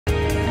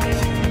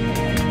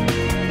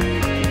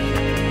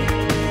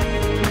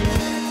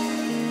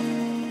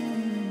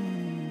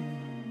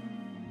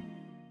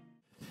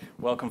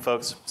Welcome,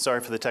 folks. Sorry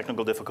for the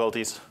technical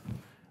difficulties.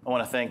 I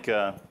want to thank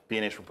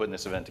B&H for putting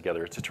this event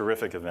together. It's a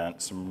terrific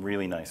event, some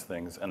really nice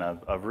things, and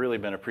I've really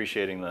been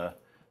appreciating the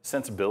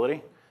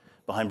sensibility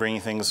behind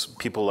bringing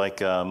people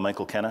like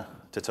Michael Kenna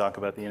to talk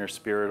about the inner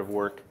spirit of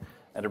work,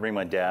 and to bring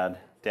my dad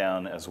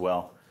down as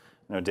well.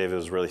 I know David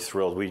was really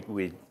thrilled.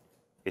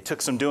 It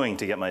took some doing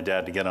to get my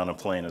dad to get on a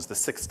plane. It was the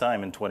 6th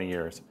time in 20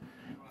 years.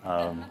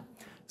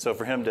 So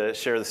for him to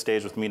share the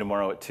stage with me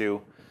tomorrow at 2,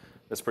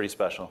 that's pretty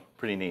special,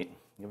 pretty neat.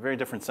 A very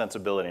different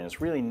sensibility, and it's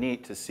really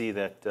neat to see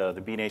that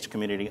the B&H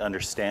community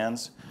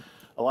understands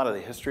a lot of the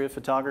history of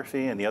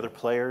photography and the other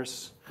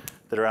players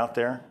that are out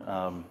there.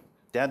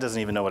 Dad doesn't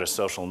even know what a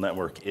social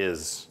network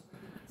is.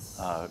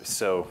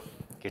 So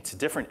it's a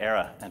different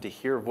era, and to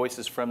hear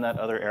voices from that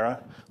other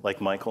era,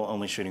 like Michael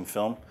only shooting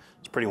film,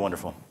 it's pretty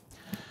wonderful.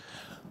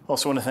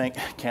 Also want to thank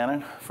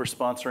Canon for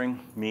sponsoring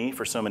me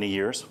for so many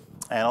years,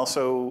 and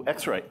also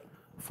X-Rite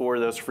for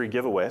those free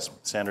giveaways.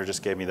 Sandra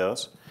just gave me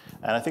those.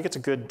 And I think it's a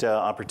good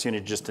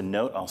opportunity just to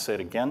note, I'll say it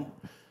again,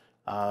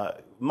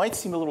 might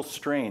seem a little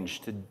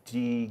strange to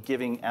be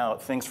giving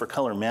out things for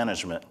color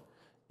management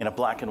in a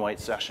black and white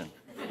session.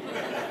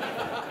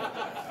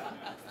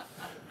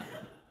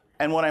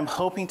 And what I'm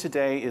hoping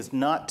today is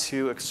not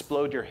to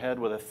explode your head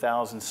with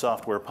 1,000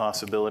 software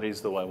possibilities,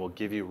 though I will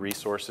give you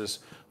resources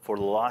for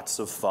lots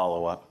of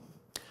follow-up.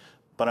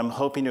 But I'm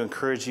hoping to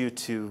encourage you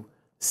to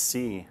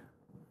see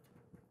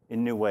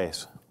in new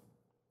ways.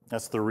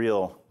 That's the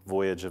real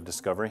voyage of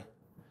discovery.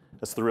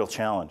 That's the real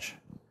challenge.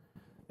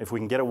 If we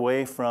can get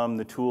away from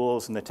the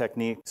tools and the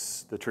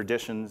techniques, the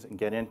traditions, and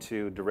get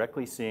into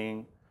directly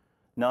seeing,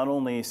 not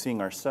only seeing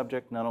our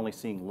subject, not only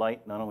seeing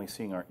light, not only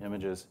seeing our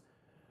images,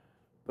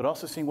 but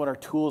also seeing what our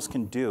tools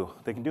can do.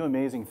 They can do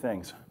amazing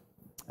things.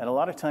 And a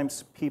lot of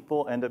times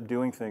people end up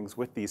doing things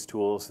with these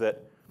tools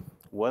that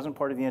wasn't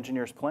part of the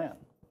engineer's plan,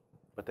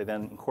 but they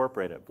then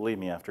incorporate it. Believe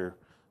me, after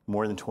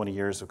more than 20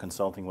 years of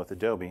consulting with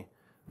Adobe,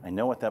 I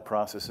know what that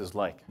process is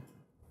like.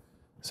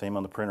 Same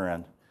on the printer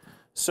end.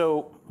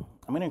 So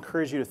I'm going to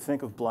encourage you to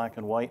think of black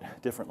and white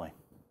differently.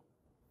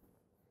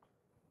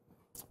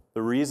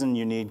 The reason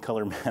you need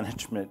color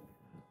management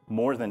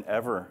more than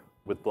ever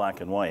with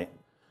black and white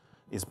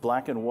is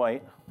black and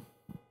white,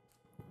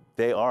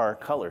 they are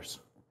colors.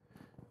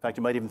 In fact,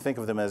 you might even think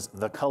of them as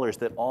the colors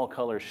that all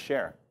colors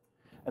share.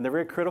 And they're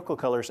very critical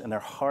colors, and they're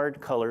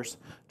hard colors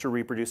to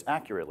reproduce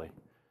accurately,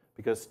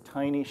 because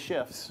tiny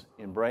shifts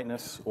in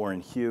brightness or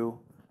in hue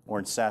or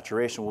in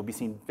saturation will be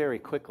seen very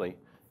quickly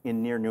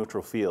in near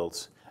neutral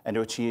fields. And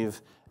to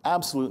achieve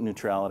absolute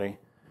neutrality,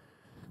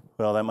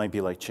 well, that might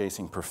be like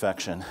chasing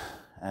perfection.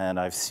 And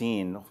I've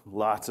seen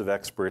lots of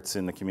experts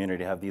in the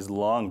community have these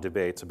long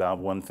debates about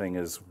one thing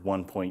is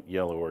 1 point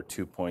yellow or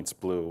 2 points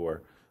blue,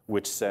 or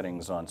which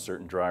settings on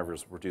certain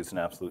drivers produce an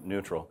absolute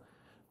neutral.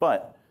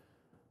 But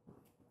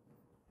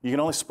you can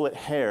only split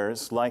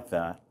hairs like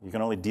that. You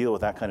can only deal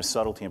with that kind of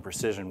subtlety and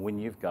precision when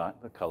you've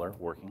got the color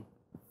working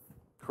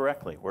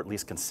correctly, or at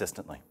least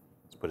consistently.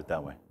 Let's put it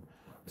that way.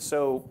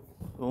 So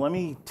let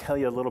me tell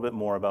you a little bit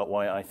more about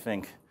why I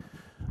think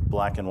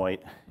black and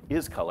white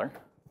is color.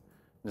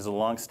 There's a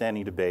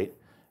long-standing debate,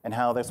 and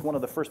how that's one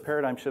of the first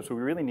paradigm shifts we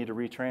really need to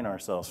retrain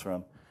ourselves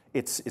from.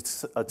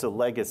 It's a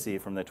legacy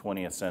from the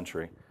 20th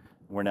century.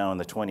 We're now in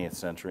the 20th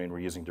century, and we're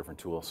using different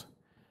tools.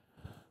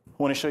 I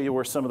want to show you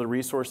where some of the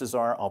resources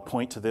are. I'll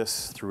point to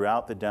this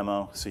throughout the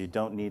demo, so you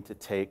don't need to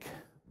take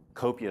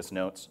copious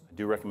notes. I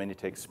do recommend you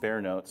take spare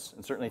notes,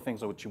 and certainly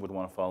things which you would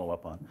want to follow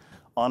up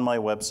on my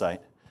website.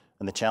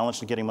 And the challenge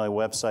to getting my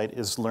website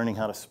is learning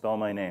how to spell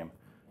my name.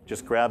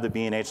 Just grab the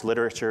B&H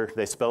literature.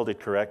 They spelled it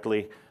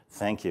correctly.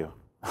 Thank you.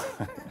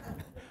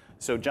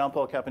 So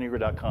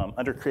johnpaulcaponigro.com.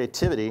 Under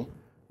creativity,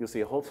 you'll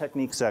see a whole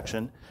technique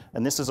section.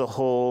 And this is a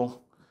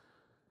whole,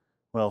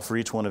 well, for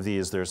each one of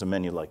these, there's a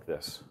menu like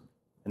this.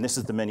 And this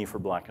is the menu for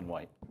black and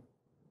white.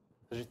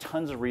 There's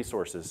tons of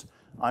resources.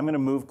 I'm going to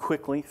move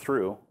quickly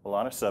through a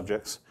lot of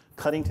subjects,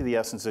 cutting to the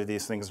essence of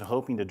these things and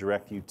hoping to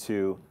direct you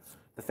to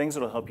the things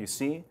that will help you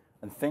see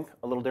and think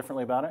a little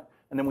differently about it.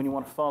 And then when you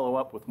want to follow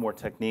up with more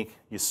technique,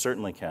 you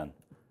certainly can.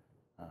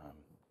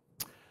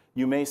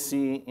 You may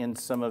see in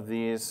some of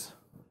these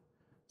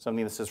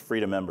something that says free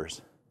to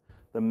members.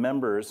 The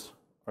members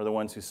are the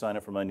ones who sign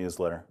up for my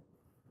newsletter.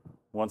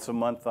 Once a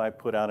month, I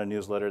put out a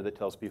newsletter that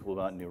tells people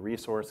about new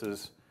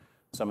resources.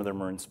 Some of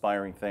them are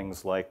inspiring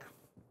things like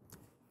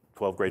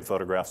 12 great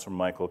photographs from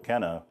Michael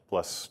Kenna,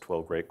 plus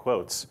 12 great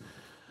quotes.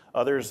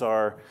 Others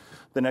are,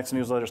 the next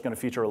newsletter is going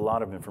to feature a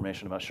lot of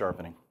information about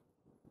sharpening.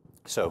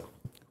 So,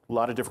 a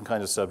lot of different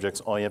kinds of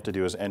subjects. All you have to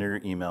do is enter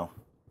your email.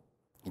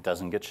 It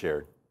doesn't get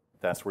shared.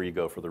 That's where you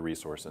go for the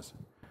resources.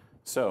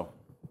 So,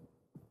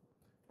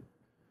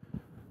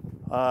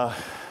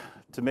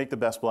 to make the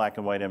best black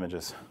and white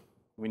images,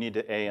 we need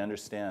to, A,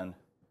 understand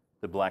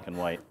that black and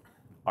white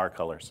are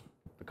colors,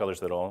 the colors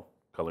that all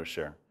colors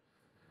share.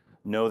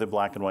 Know that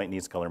black and white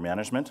needs color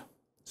management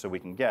so we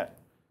can get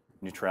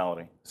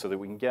neutrality, so that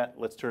we can get,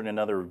 let's turn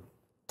another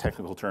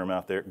technical term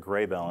out there,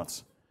 gray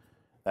balance.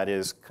 That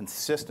is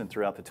consistent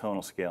throughout the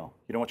tonal scale.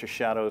 You don't want your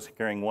shadows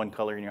carrying one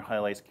color and your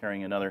highlights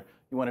carrying another.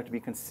 You want it to be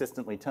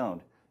consistently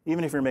toned.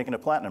 Even if you're making a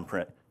platinum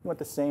print, you want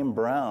the same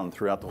brown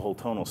throughout the whole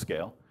tonal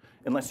scale,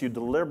 unless you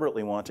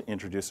deliberately want to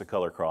introduce a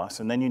color cross,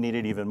 and then you need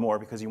it even more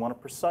because you want a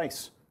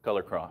precise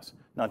color cross,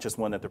 not just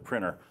one that the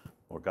printer,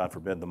 or God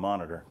forbid, the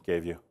monitor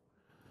gave you.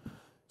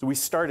 So we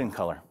start in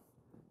color.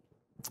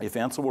 If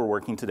Ansel were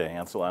working today,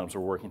 Ansel Adams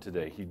were working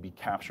today, he'd be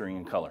capturing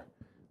in color.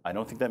 I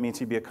don't think that means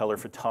he'd be a color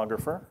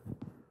photographer.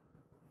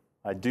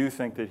 I do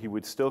think that he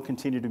would still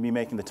continue to be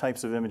making the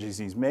types of images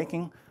he's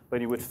making, but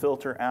he would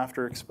filter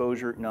after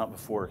exposure, not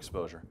before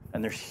exposure.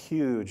 And there's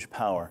huge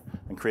power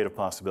and creative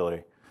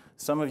possibility.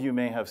 Some of you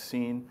may have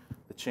seen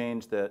the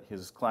change that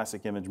his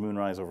classic image,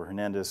 Moonrise over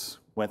Hernandez,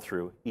 went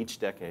through each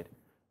decade.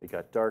 It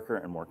got darker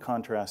and more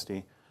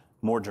contrasty,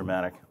 more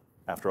dramatic.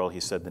 After all, he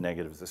said the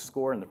negative is the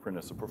score and the print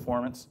is the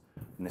performance.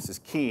 And this is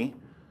key.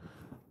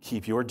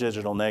 Keep your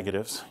digital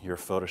negatives, your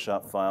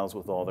Photoshop files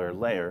with all their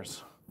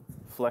layers,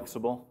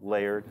 flexible,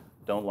 layered.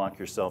 Don't lock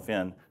yourself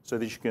in so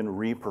that you can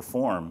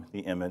re-perform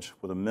the image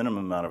with a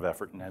minimum amount of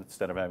effort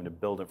instead of having to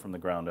build it from the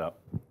ground up.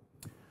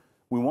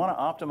 We want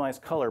to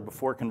optimize color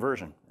before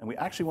conversion, and we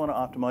actually want to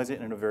optimize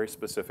it in a very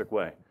specific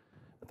way.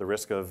 At the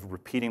risk of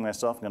repeating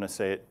myself, I'm going to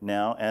say it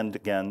now and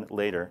again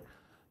later.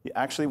 You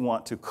actually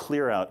want to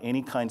clear out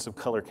any kinds of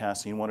color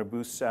casting. You want to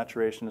boost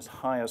saturation as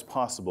high as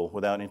possible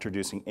without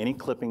introducing any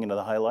clipping into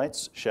the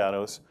highlights,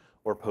 shadows,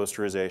 or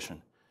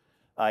posterization,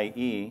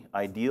 i.e.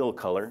 ideal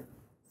color,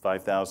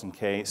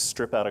 5000K,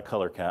 strip out a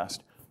color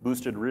cast,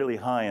 boosted really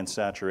high in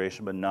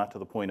saturation, but not to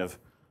the point of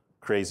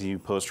crazy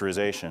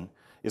posterization,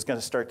 is going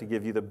to start to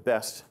give you the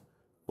best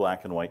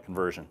black and white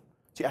conversion.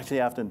 So you actually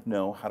have to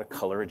know how to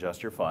color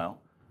adjust your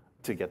file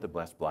to get the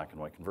best black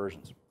and white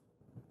conversions.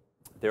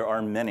 There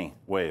are many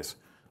ways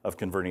of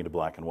converting to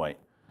black and white.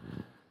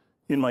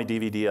 In my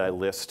DVD, I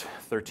list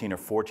 13 or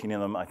 14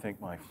 of them. I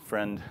think my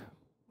friend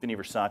Vinny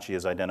Versace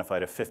has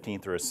identified a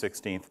 15th or a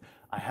 16th.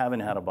 I haven't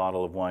had a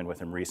bottle of wine with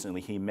him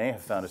recently. He may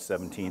have found a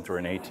 17th or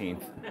an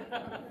 18th.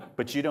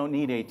 But you don't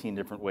need 18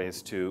 different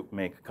ways to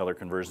make color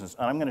conversions.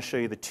 And I'm going to show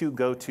you the two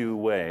go-to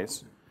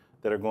ways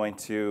that are going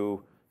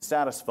to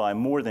satisfy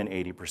more than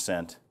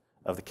 80%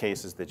 of the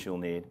cases that you'll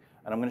need.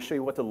 And I'm going to show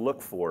you what to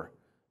look for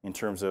in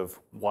terms of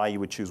why you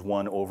would choose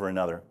one over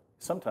another.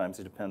 Sometimes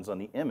it depends on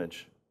the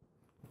image.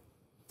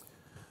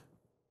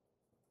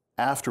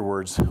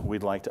 Afterwards,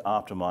 we'd like to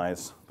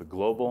optimize the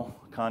global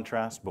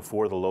contrast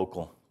before the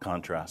local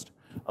contrast.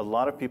 A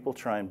lot of people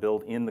try and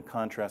build in the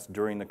contrast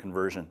during the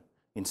conversion.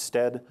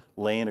 Instead,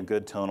 lay in a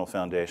good tonal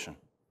foundation.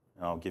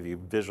 And I'll give you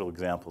visual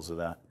examples of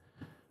that.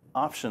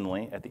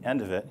 Optionally, at the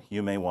end of it,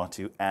 you may want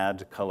to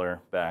add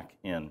color back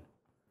in.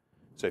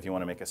 So if you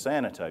want to make a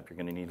cyanotype, you're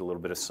going to need a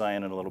little bit of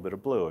cyan and a little bit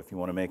of blue. If you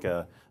want to make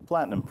a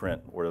platinum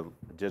print, or a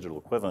digital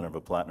equivalent of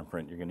a platinum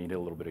print, you're going to need a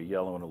little bit of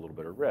yellow and a little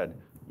bit of red.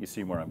 You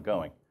see where I'm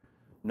going.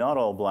 Not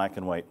all black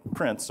and white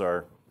prints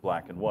are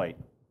black and white.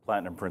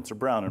 Platinum prints are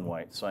brown and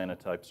white.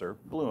 Cyanotypes are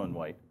blue and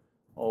white.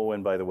 Oh,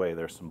 and by the way,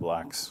 there's some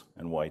blacks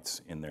and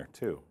whites in there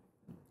too.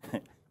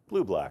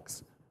 Blue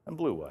blacks and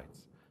blue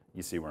whites.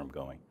 You see where I'm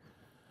going.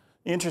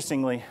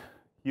 Interestingly,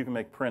 you can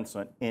make prints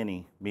on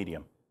any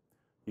medium.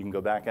 You can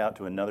go back out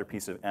to another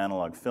piece of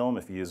analog film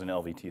if you use an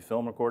LVT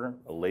film recorder.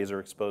 A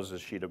laser exposes a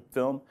sheet of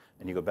film,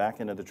 and you go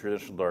back into the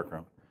traditional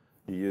darkroom.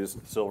 You use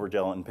silver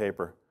gelatin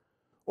paper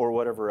or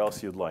whatever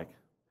else you'd like.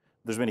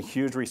 There's been a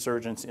huge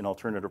resurgence in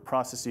alternative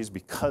processes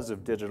because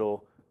of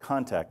digital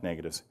contact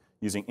negatives,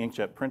 using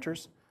inkjet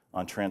printers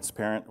on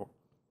transparent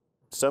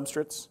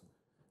substrates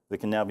that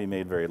can now be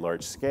made very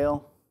large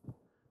scale.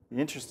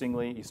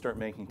 Interestingly, you start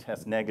making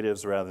test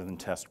negatives rather than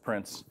test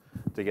prints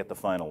to get the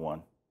final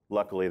one.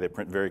 Luckily, they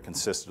print very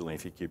consistently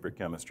if you keep your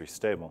chemistry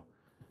stable.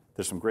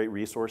 There's some great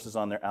resources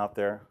out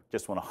there.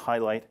 Just want to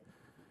highlight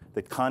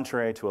that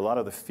contrary to a lot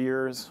of the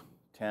fears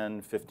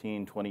 10,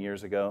 15, 20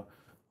 years ago,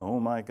 oh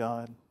my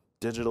God,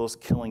 digital is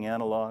killing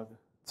analog.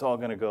 It's all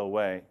going to go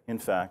away. In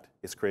fact,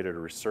 it's created a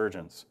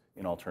resurgence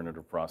in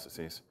alternative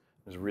processes.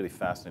 It's a really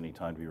fascinating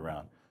time to be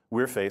around.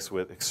 We're faced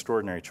with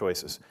extraordinary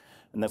choices,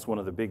 and that's one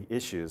of the big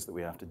issues that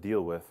we have to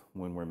deal with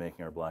when we're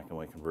making our black and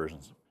white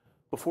conversions.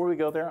 Before we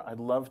go there, I'd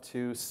love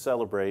to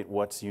celebrate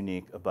what's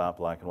unique about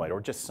black and white,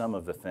 or just some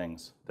of the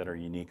things that are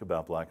unique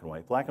about black and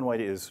white. Black and white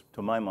is,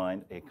 to my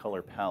mind, a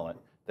color palette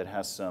that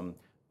has some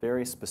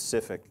very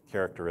specific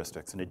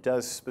characteristics, and it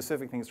does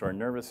specific things to our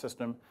nervous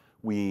system.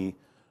 We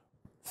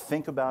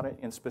think about it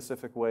in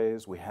specific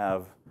ways. We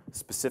have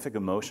specific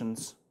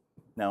emotions.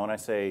 Now, when I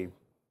say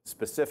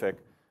specific,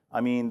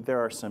 I mean there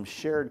are some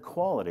shared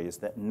qualities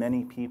that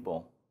many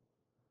people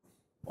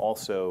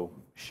also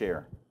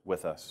share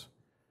with us.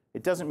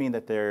 It doesn't mean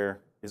that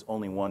there is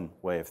only one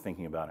way of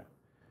thinking about it.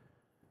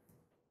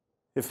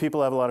 If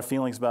people have a lot of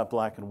feelings about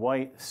black and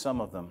white,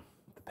 some of them,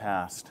 the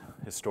past,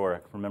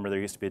 historic. Remember, there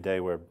used to be a day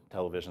where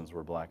televisions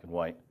were black and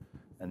white,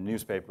 and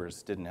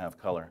newspapers didn't have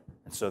color.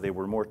 And so they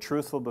were more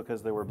truthful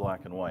because they were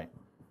black and white.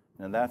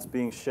 And that's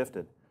being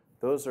shifted.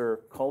 Those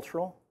are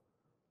cultural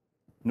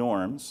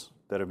norms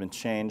that have been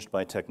changed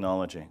by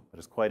technology. But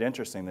it's quite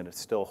interesting that it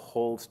still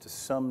holds to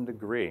some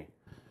degree.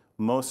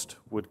 Most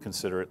would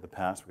consider it the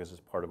past because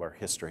it's part of our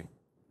history.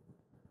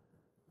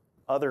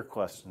 Other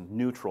questions,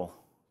 neutral,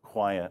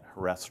 quiet,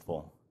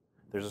 restful.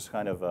 There's this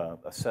kind of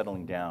a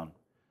settling down.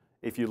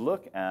 If you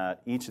look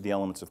at each of the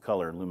elements of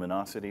color,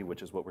 luminosity,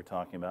 which is what we're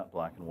talking about,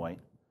 black and white,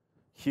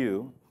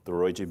 hue, the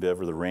Roy G.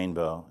 Biv or the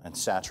rainbow, and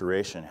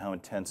saturation, how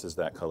intense is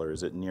that color?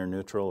 Is it near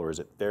neutral or is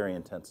it very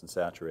intense and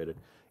saturated?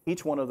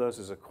 Each one of those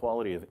is a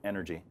quality of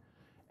energy.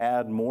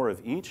 Add more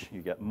of each,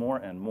 you get more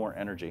and more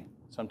energy,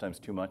 sometimes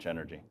too much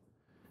energy.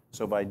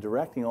 So by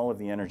directing all of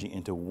the energy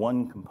into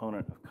one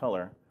component of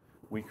color,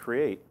 we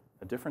create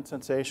a different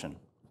sensation.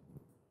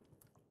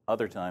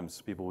 Other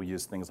times, people will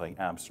use things like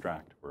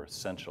abstract or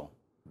essential,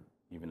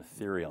 even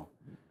ethereal.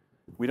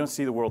 We don't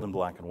see the world in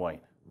black and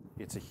white.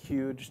 It's a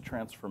huge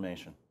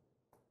transformation.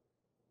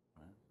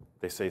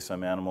 They say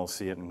some animals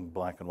see it in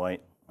black and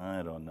white.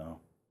 I don't know.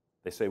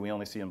 They say we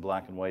only see in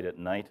black and white at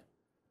night.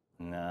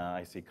 Nah,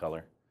 I see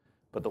color.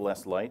 But the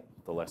less light,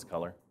 the less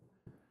color.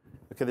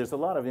 Okay, there's a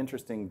lot of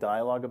interesting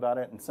dialogue about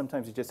it, and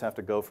sometimes you just have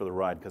to go for the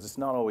ride because it's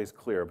not always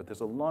clear, but there's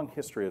a long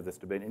history of this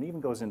debate, and it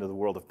even goes into the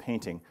world of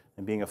painting,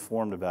 and being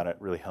informed about it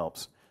really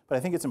helps. But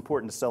I think it's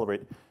important to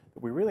celebrate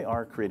that we really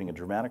are creating a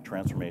dramatic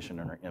transformation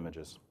in our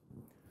images.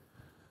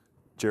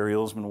 Jerry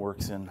Ullsman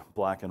works in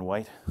black and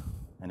white,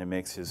 and it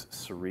makes his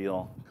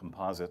surreal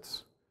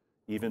composites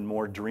even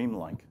more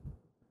dreamlike.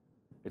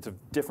 It's a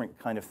different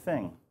kind of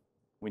thing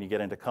when you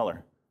get into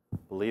color.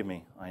 Believe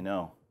me, I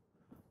know.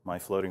 My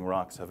floating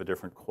rocks have a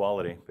different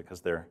quality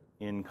because they're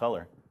in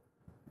color,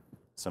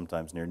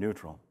 sometimes near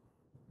neutral.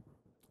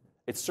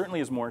 It certainly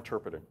is more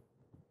interpreted.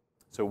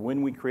 So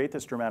when we create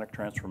this dramatic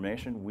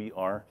transformation, we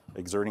are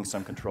exerting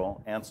some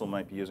control. Ansel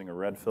might be using a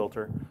red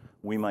filter.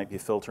 We might be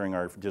filtering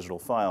our digital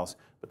files.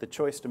 But the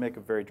choice to make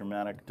a very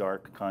dramatic,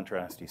 dark,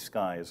 contrasty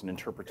sky is an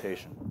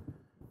interpretation.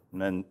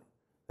 And then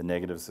the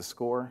negative is the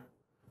score.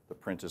 The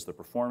print is the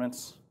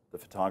performance. The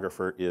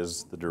photographer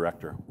is the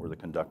director or the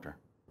conductor.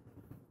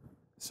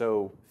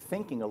 So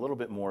thinking a little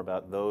bit more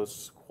about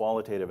those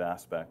qualitative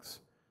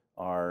aspects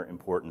are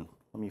important.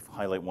 Let me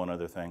highlight one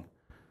other thing.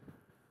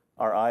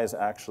 Our eyes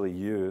actually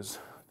use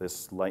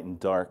this light and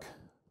dark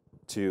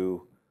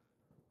to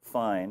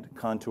find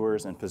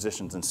contours and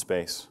positions in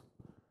space.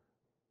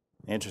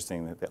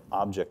 Interesting that the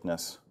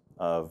objectness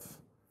of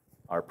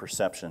our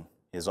perception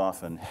is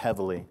often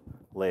heavily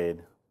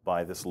laid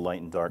by this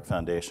light and dark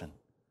foundation.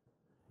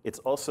 It's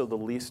also the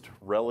least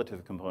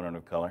relative component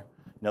of color.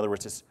 In other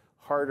words, it's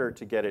harder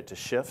to get it to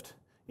shift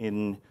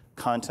in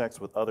context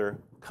with other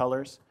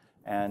colors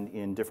and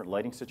in different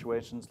lighting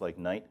situations like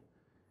night.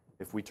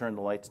 If we turn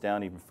the lights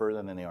down even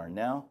further than they are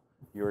now,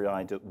 your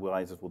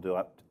eyes will do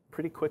up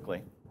pretty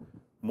quickly,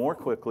 more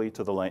quickly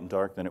to the light and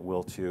dark than it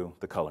will to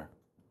the color.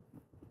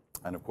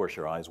 And of course,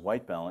 your eyes'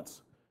 white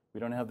balance, we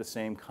don't have the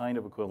same kind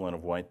of equivalent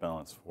of white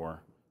balance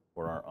for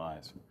our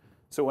eyes.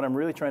 So what I'm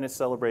really trying to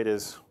celebrate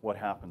is what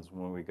happens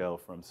when we go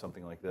from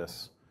something like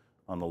this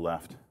on the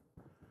left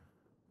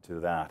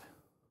to that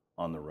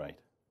on the right.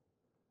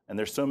 And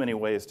there's so many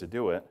ways to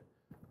do it,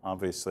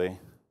 obviously.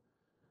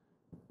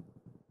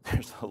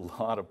 There's a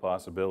lot of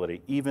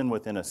possibility, even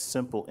within a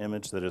simple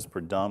image that is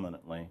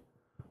predominantly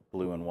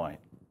blue and white.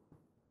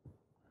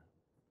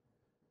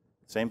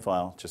 Same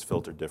file, just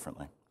filtered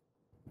differently.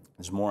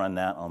 There's more on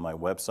that on my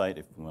website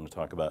if you want to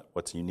talk about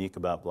what's unique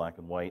about black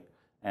and white,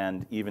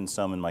 and even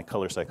some in my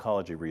color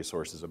psychology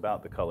resources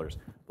about the colors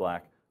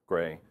black,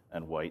 gray,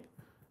 and white.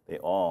 They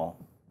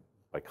all,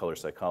 by color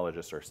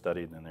psychologists, are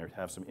studied, and they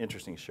have some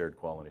interesting shared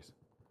qualities.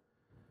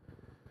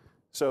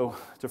 So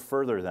to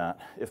further that,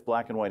 if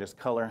black and white is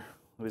color,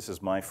 this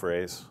is my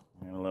phrase.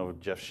 I know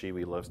Jeff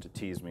Sheewey loves to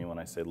tease me when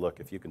I say,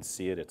 look, if you can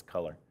see it, it's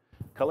color.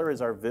 Color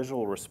is our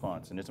visual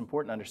response, and it's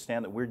important to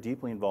understand that we're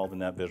deeply involved in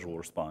that visual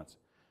response.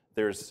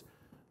 There's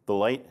the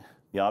light,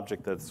 the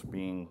object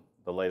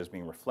the light is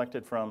being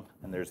reflected from,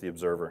 and there's the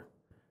observer.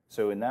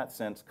 So in that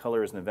sense,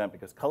 color is an event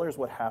because color is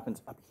what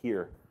happens up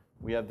here.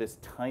 We have this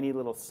tiny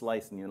little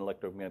slice in the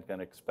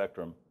electromagnetic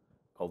spectrum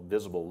called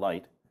visible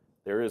light.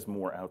 There is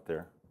more out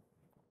there,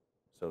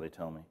 so they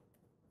tell me.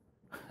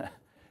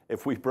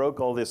 If we broke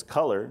all this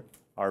color,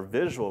 our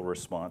visual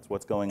response,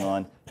 what's going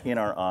on in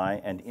our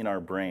eye and in our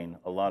brain,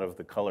 a lot of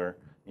the color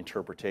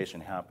interpretation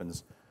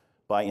happens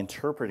by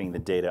interpreting the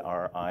data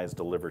our eyes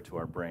deliver to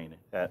our brain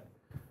at,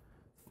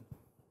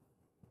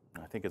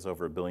 I think it's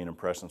over 1 billion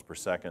impressions per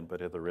second,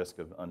 but at the risk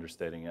of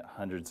understating it,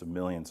 hundreds of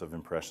millions of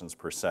impressions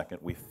per second.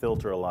 We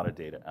filter a lot of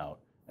data out,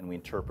 and we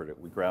interpret it.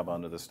 We grab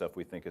onto the stuff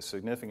we think is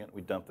significant.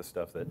 We dump the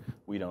stuff that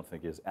we don't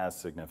think is as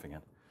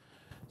significant.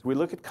 So we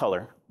look at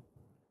color.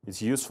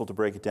 It's useful to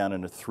break it down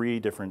into 3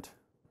 different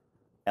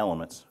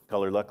elements.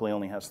 Color luckily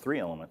only has 3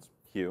 elements.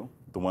 Hue,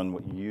 the one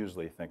what you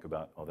usually think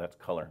about, oh, that's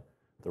color.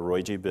 The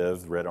Roy G.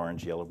 Biv, red,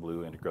 orange, yellow,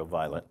 blue, indigo,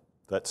 violet.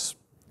 That's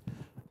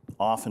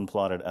often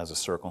plotted as a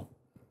circle.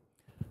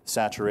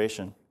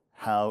 Saturation,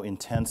 how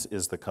intense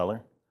is the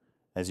color?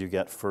 As you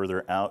get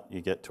further out, you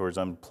get towards,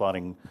 I'm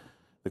plotting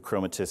the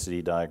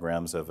chromaticity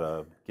diagrams of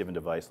a given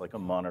device, like a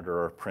monitor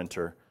or a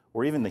printer,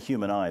 or even the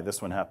human eye.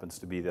 This one happens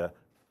to be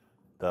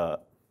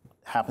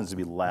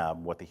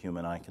lab, what the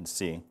human eye can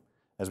see.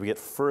 As we get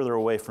further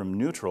away from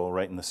neutral,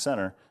 right in the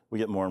center, we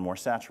get more and more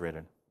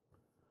saturated.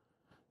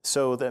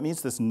 So that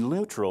means this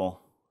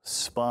neutral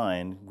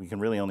spine, we can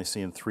really only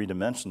see in 3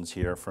 dimensions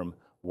here, from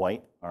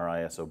white, our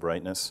ISO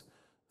brightness,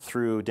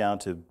 through down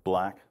to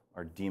black,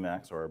 our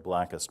Dmax, or our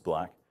blackest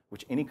black,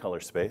 which any color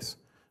space,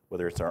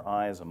 whether it's our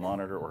eyes, a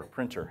monitor, or a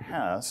printer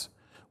has.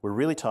 We're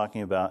really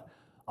talking about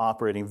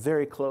operating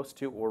very close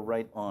to or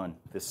right on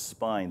this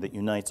spine that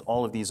unites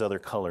all of these other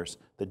colors,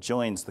 that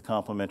joins the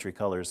complementary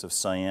colors of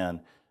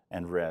cyan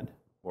and red,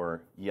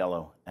 or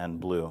yellow and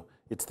blue.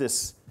 It's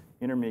this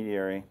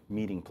intermediary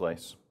meeting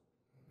place.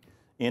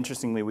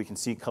 Interestingly, we can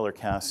see color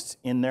casts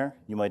in there.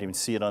 You might even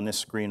see it on this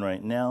screen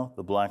right now.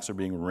 The blacks are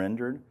being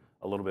rendered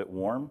a little bit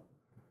warm,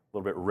 a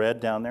little bit red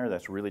down there.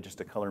 That's really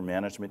just a color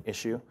management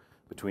issue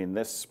between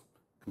this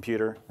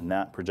computer and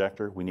that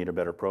projector. We need a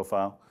better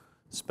profile.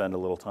 Spend a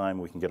little time,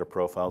 we can get a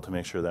profile to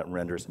make sure that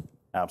renders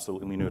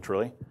absolutely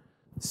neutrally.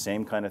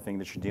 Same kind of thing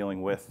that you're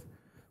dealing with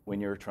when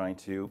you're trying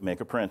to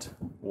make a print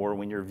or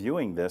when you're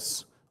viewing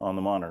this on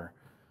the monitor.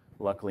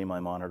 Luckily,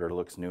 my monitor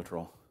looks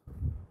neutral.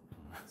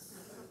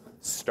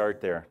 Start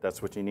there.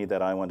 That's what you need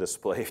that I1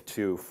 display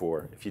 2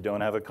 for. If you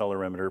don't have a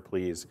colorimeter,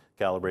 please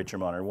calibrate your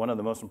monitor. One of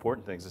the most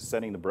important things is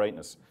setting the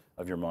brightness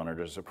of your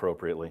monitors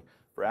appropriately.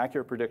 For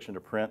accurate prediction to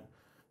print,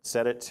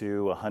 set it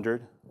to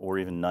 100 or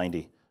even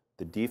 90.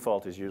 The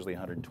default is usually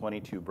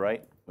 120 too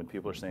bright. When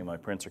people are saying my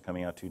prints are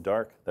coming out too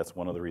dark, that's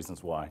one of the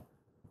reasons why.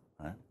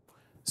 All right?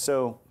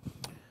 So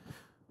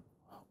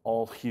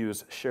all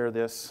hues share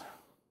this,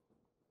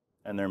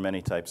 and there are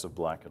many types of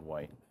black and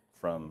white,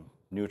 from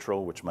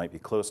neutral, which might be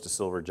close to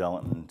silver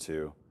gelatin,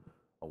 to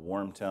a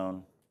warm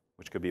tone,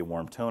 which could be a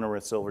warm toner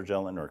with silver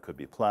gelatin, or it could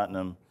be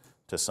platinum,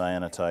 to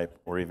cyanotype,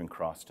 or even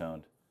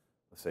cross-toned,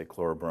 let's say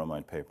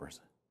chlorobromide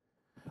papers.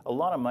 A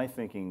lot of my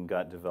thinking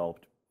got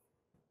developed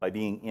by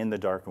being in the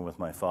darkroom with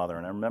my father.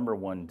 And I remember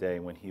one day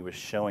when he was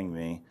showing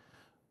me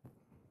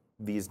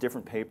these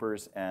different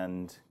papers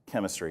and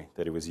chemistry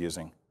that he was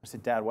using. I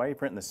said, Dad, why are you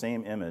printing the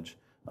same image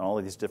on all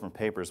of these different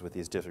papers with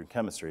these different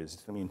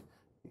chemistries? I mean,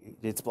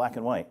 it's black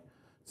and white.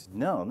 I said,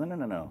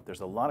 no.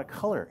 There's a lot of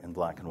color in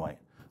black and white.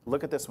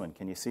 Look at this one.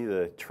 Can you see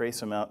the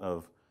trace amount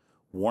of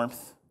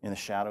warmth in the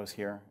shadows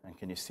here? And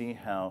can you see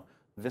how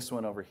this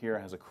one over here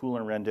has a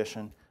cooler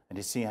rendition? And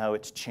you see how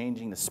it's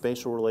changing the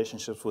spatial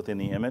relationships within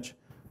the image?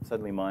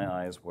 Suddenly my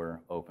eyes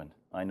were opened.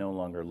 I no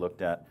longer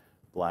looked at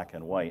black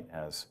and white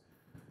as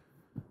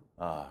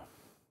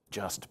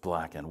just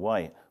black and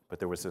white, but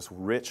there was this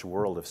rich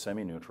world of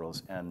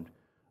semi-neutrals, and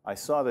I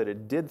saw that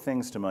it did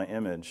things to my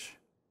image,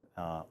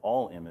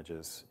 all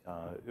images,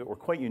 were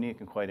quite unique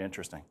and quite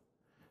interesting.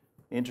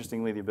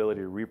 Interestingly, the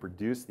ability to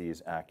reproduce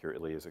these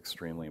accurately is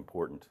extremely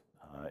important.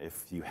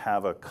 If you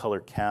have a color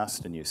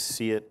cast and you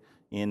see it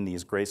in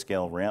these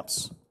grayscale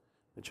ramps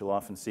that you'll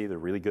often see, they're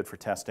really good for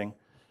testing.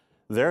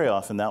 Very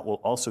often that will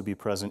also be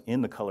present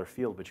in the color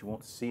field, but you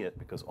won't see it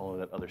because all of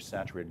that other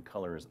saturated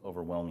color is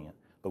overwhelming it.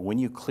 But when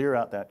you clear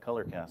out that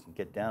color cast and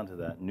get down to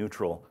that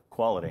neutral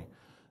quality,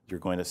 you're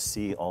going to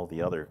see all the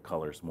other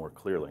colors more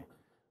clearly.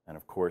 And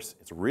of course,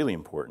 it's really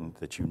important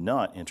that you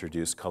not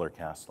introduce color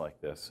casts like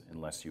this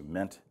unless you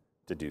meant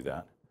to do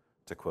that,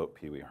 to quote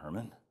Pee Wee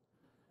Herman.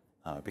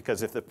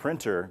 Because if the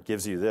printer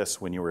gives you this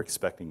when you were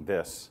expecting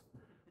this,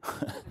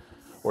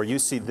 or you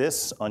see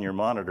this on your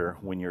monitor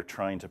when you're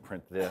trying to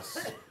print this,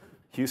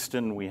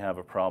 Houston, we have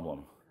a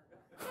problem.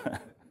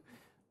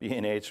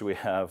 B&H, we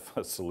have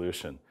a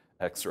solution.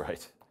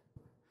 X-right.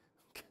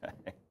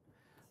 Okay.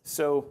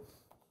 So,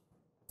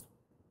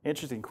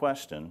 interesting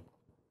question.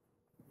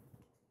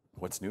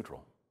 What's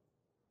neutral?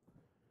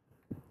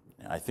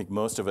 I think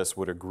most of us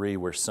would agree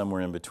we're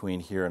somewhere in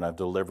between here, and I've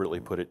deliberately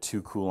put it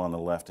too cool on the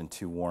left and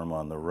too warm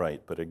on the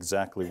right. But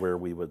exactly where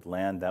we would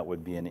land, that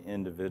would be an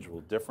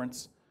individual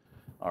difference.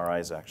 Our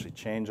eyes actually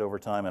change over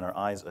time, and our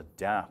eyes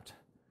adapt.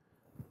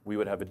 We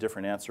would have a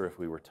different answer if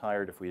we were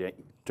tired, if we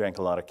drank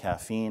a lot of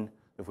caffeine,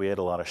 if we ate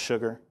a lot of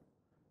sugar,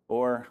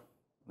 or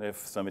if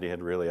somebody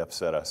had really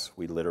upset us.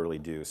 We literally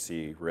do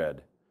see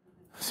red.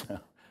 So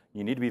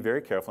you need to be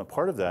very careful, and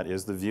part of that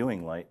is the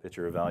viewing light that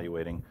you're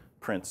evaluating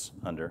prints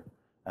under,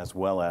 as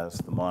well as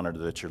the monitor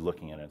that you're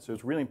looking at it. So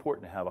it's really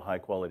important to have a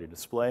high-quality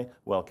display,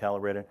 well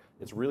calibrated.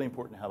 It's really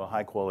important to have a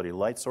high-quality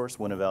light source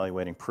when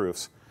evaluating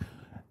proofs,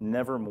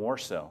 never more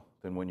so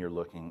than when you're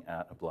looking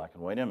at a black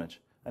and white image.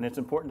 And it's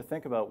important to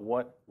think about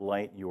what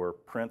light your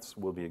prints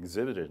will be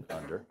exhibited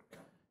under.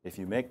 If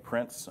you make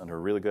prints under a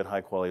really good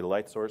high-quality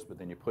light source, but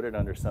then you put it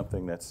under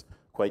something that's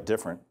quite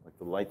different, like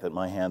the light that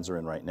my hands are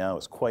in right now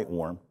is quite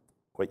warm,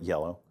 quite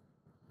yellow,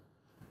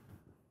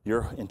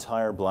 your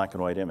entire black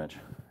and white image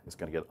is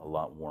going to get a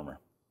lot warmer.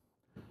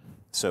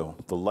 So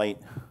the light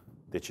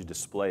that you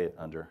display it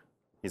under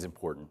is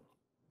important.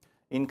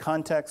 In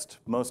context,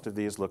 most of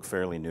these look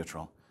fairly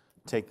neutral.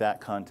 Take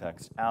that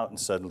context out, and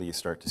suddenly you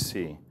start to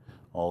see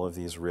all of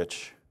these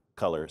rich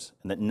colors,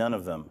 and that none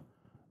of them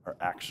are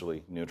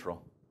actually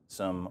neutral.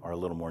 Some are a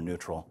little more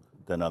neutral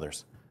than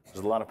others.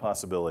 There's a lot of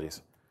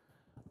possibilities.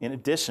 In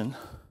addition,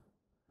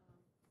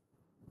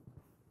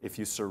 if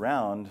you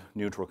surround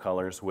neutral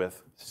colors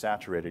with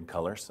saturated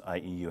colors,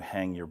 i.e. you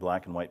hang your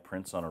black and white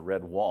prints on a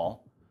red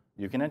wall,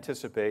 you can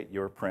anticipate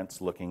your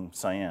prints looking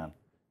cyan.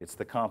 It's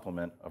the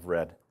complement of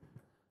red.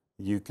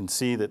 You can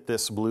see that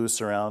this blue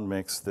surround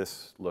makes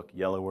this look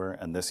yellower,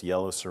 and this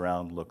yellow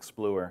surround looks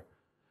bluer.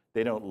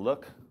 They don't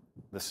look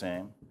the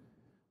same,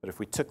 but if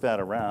we took that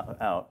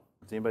out,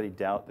 does anybody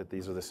doubt that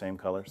these are the same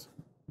colors?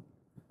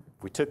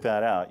 If we took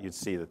that out, you'd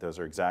see that those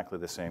are exactly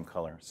the same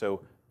color.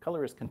 So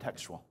color is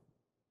contextual.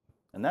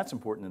 And that's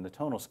important in the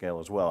tonal scale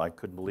as well. I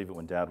couldn't believe it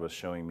when Dad was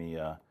showing me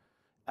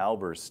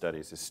Albers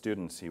studies. His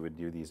students, he would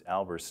do these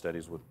Albers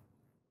studies with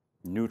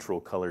neutral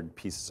colored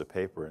pieces of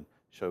paper and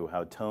show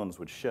how tones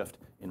would shift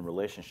in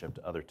relationship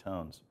to other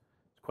tones.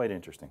 It's quite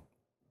interesting.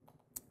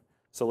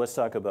 So let's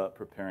talk about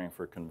preparing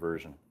for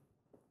conversion.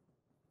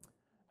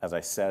 As I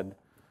said,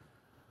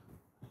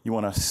 you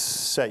want to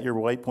set your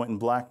white point and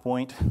black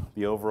point,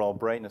 the overall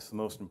brightness, the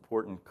most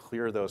important,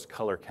 clear those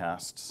color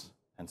casts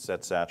and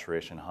set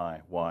saturation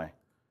high. Why?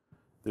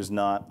 There's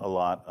not a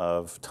lot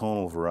of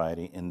tonal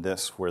variety in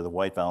this where the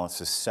white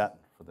balance is set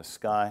for the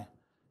sky.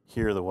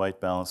 Here the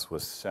white balance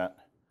was set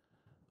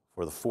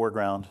for the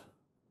foreground.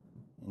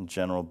 In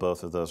general,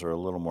 both of those are a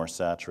little more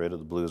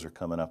saturated. The blues are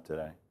coming up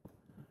today.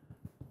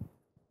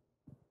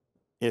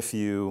 If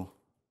you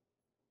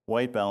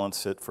white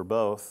balance it for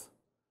both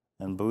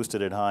and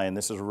boosted it high, and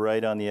this is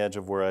right on the edge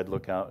of where I'd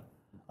look out,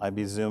 I'd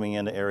be zooming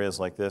into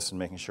areas like this and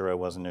making sure I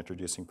wasn't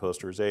introducing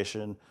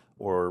posterization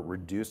or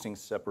reducing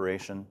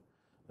separation.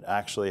 But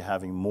actually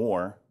having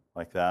more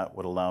like that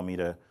would allow me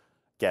to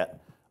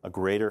get a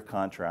greater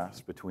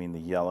contrast between the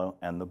yellow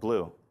and the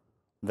blue.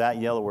 That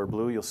yellow or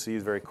blue, you'll see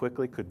very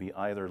quickly, could be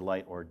either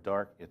light or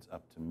dark. It's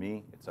up to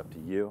me, it's up to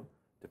you,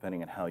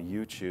 depending on how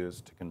you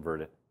choose to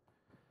convert it.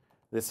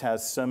 This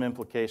has some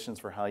implications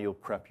for how you'll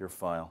prep your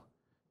file.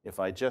 If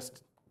I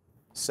just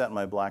set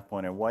my black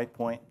point and white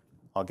point,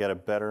 I'll get a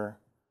better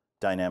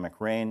dynamic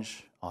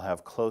range. I'll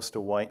have close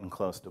to white and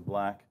close to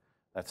black.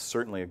 That's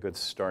certainly a good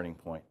starting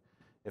point.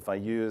 If I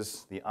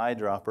use the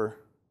eyedropper,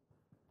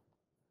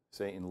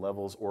 say in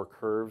levels or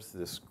curves,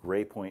 this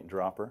gray point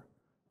dropper,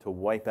 to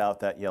wipe out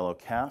that yellow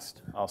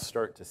cast, I'll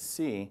start to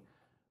see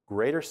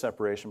greater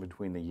separation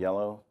between the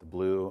yellow, the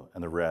blue,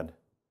 and the red.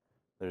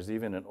 There's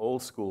even an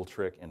old school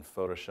trick in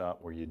Photoshop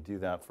where you do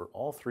that for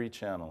all three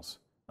channels.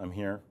 I'm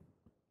here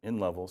in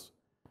levels,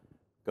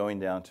 going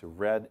down to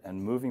red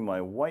and moving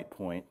my white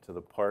point to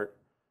the part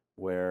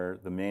where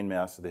the main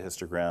mass of the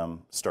histogram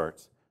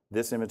starts.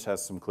 This image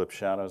has some clipped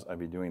shadows. I'd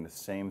be doing the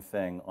same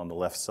thing on the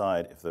left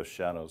side if those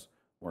shadows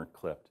weren't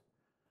clipped.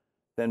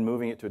 Then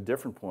moving it to a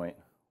different point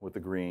with the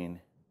green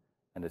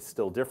and a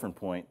still different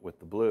point with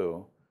the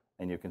blue,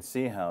 and you can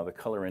see how the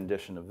color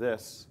rendition of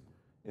this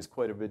is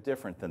quite a bit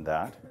different than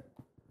that.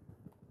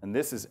 And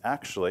this is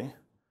actually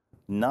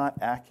not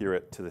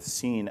accurate to the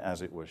scene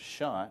as it was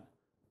shot.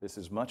 This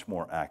is much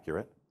more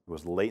accurate. It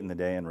was late in the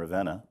day in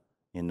Ravenna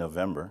in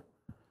November.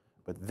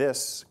 But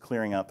this,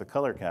 clearing out the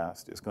color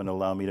cast, is going to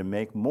allow me to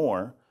make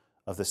more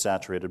of the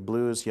saturated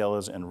blues,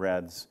 yellows, and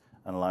reds,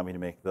 and allow me to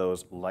make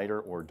those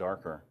lighter or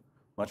darker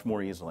much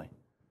more easily.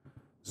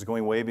 This is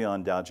going way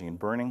beyond dodging and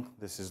burning.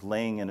 This is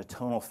laying in a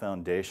tonal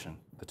foundation,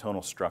 the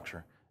tonal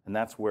structure, and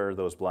that's where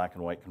those black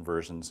and white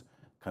conversions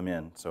come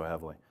in so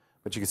heavily.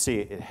 But you can see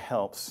it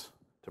helps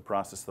to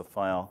process the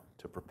file,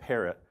 to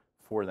prepare it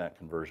for that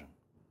conversion.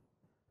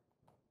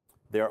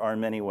 There are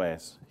many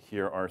ways.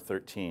 Here are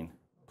 13.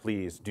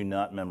 Please do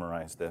not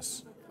memorize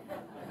this.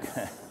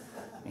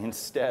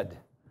 Instead,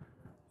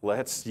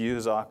 let's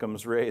use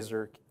Occam's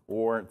razor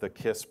or the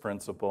KISS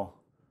principle.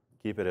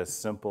 Keep it as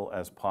simple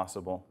as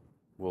possible.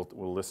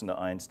 We'll listen to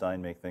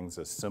Einstein, make things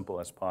as simple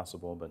as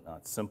possible, but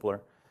not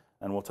simpler.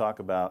 And we'll talk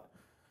about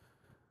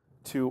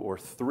 2 or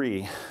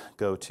 3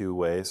 go-to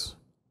ways.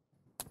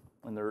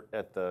 And they're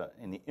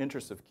in the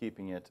interest of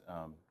keeping it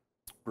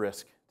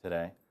brisk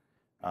today,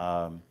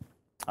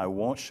 I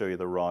won't show you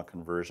the raw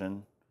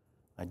conversion.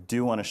 I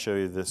do want to show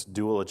you this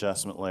dual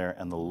adjustment layer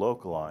and the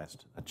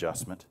localized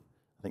adjustment.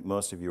 I think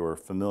most of you are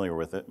familiar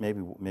with it.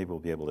 Maybe we'll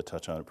be able to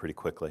touch on it pretty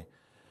quickly.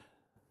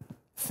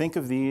 Think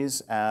of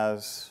these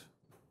as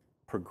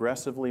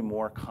progressively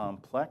more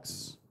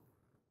complex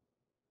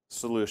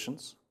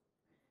solutions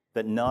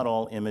that not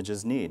all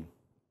images need.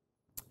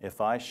 If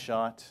I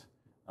shot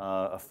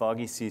a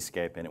foggy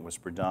seascape and it was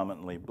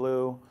predominantly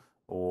blue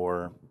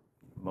or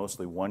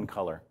mostly one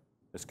color,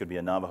 this could be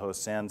a Navajo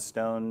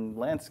sandstone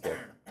landscape.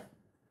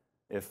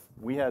 If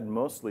we had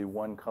mostly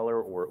one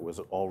color or it was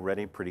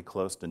already pretty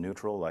close to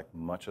neutral, like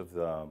much of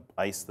the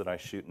ice that I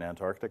shoot in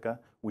Antarctica,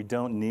 we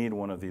don't need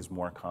one of these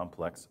more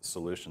complex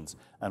solutions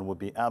and would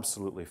be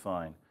absolutely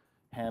fine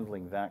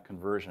handling that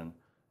conversion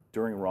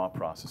during raw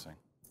processing.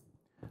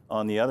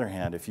 On the other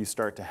hand, if you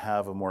start to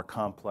have a more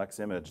complex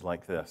image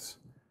like this,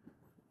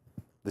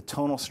 the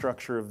tonal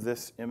structure of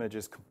this image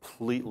is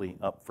completely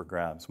up for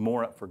grabs,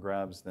 more up for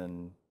grabs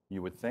than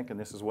you would think, and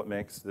this is what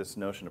makes this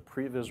notion of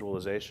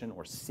pre-visualization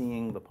or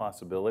seeing the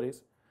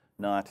possibilities,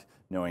 not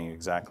knowing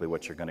exactly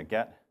what you're going to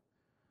get,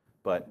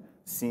 but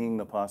seeing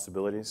the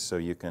possibilities so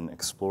you can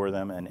explore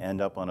them and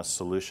end up on a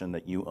solution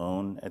that you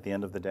own at the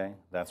end of the day.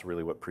 That's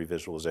really what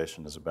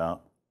pre-visualization is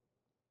about.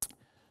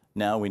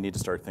 Now we need to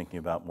start thinking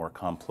about more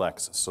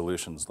complex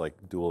solutions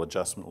like dual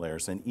adjustment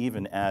layers and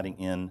even adding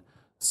in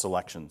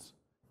selections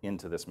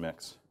into this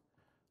mix.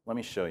 Let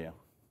me show you.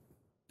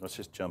 Let's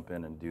just jump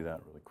in and do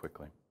that really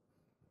quickly.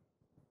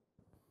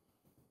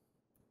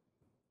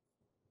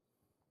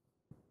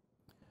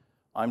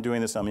 I'm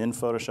doing this, I'm in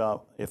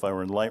Photoshop. If I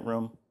were in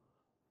Lightroom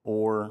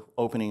or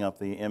opening up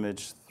the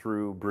image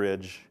through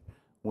Bridge,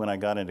 when I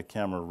got into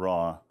Camera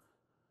Raw,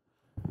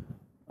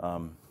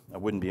 I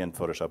wouldn't be in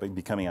Photoshop, I'd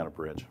be coming out of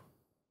Bridge.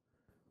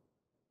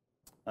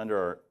 Under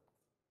our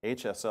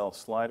HSL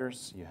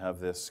sliders, you have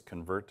this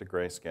convert to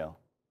grayscale,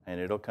 and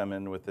it'll come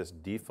in with this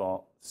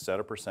default set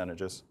of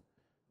percentages,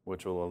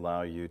 which will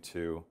allow you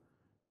to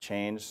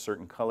change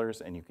certain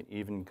colors, and you can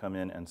even come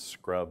in and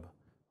scrub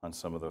on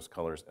some of those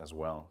colors as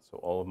well. So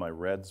all of my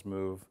reds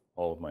move,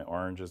 all of my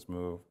oranges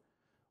move.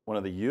 One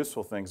of the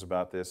useful things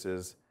about this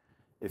is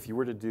if you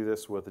were to do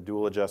this with a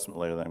dual adjustment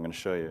layer that I'm going to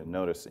show you,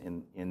 notice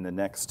in the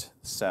next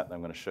set that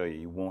I'm going to show you,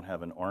 you won't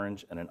have an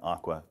orange and an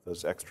aqua.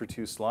 Those extra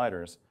two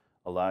sliders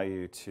allow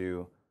you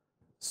to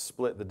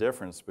split the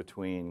difference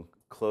between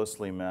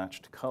closely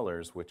matched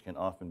colors, which can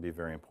often be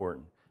very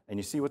important. And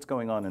you see what's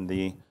going on in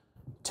the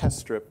test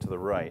strip to the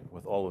right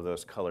with all of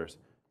those colors.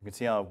 You can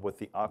see how with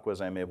the aquas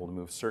I'm able to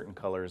move certain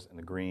colors, and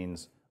the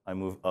greens I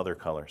move other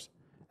colors.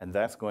 And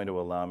that's going to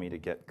allow me to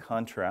get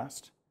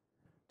contrast,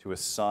 to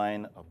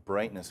assign a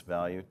brightness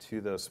value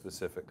to those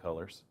specific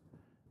colors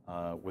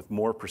with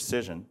more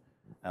precision,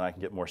 and I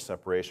can get more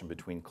separation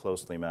between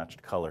closely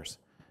matched colors.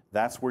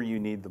 That's where you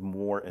need the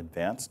more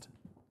advanced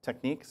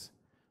techniques.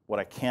 What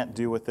I can't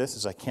do with this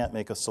is I can't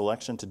make a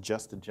selection to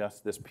just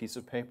adjust this piece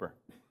of paper.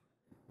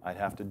 I'd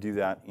have to do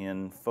that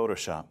in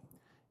Photoshop.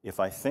 If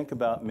I think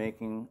about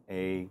making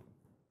a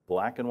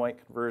black and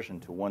white conversion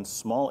to one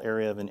small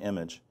area of an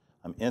image,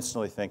 I'm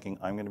instantly thinking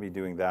I'm going to be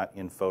doing that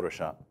in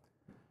Photoshop,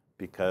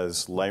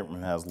 because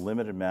Lightroom has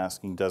limited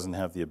masking, doesn't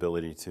have the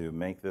ability to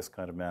make this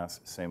kind of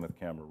mask. Same with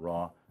Camera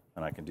Raw,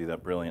 and I can do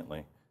that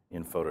brilliantly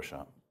in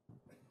Photoshop.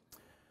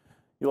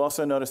 You'll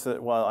also notice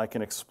that while I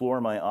can explore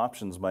my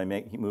options by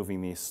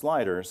moving these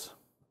sliders,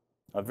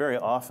 I've very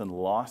often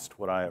lost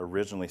what I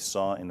originally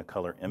saw in the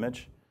color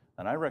image,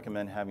 and I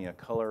recommend having a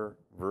color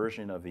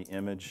version of the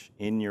image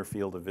in your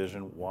field of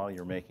vision while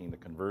you're making the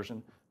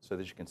conversion so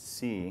that you can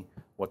see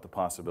what the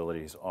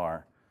possibilities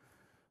are.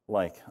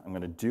 Like, I'm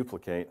going to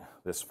duplicate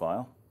this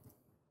file.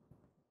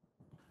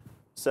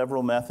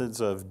 Several methods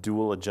of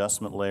dual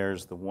adjustment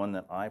layers. The one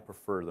that I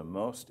prefer the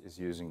most is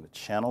using the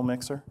channel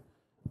mixer,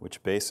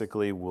 which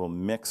basically will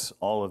mix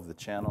all of the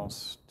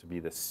channels to be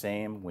the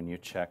same when you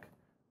check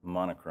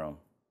monochrome.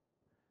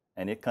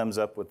 And it comes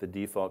up with the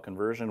default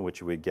conversion, which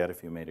you would get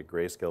if you made a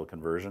grayscale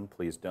conversion.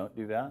 Please don't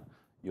do that.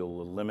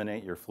 You'll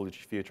eliminate your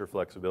future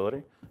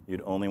flexibility.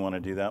 You'd only want to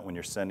do that when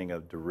you're sending a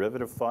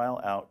derivative file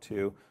out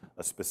to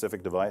a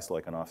specific device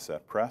like an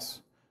offset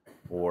press,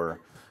 or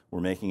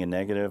we're making a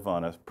negative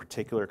on a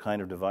particular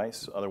kind of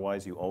device.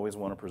 Otherwise, you always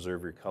want to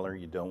preserve your color.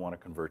 You don't want to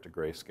convert to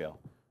grayscale.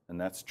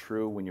 And that's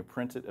true when you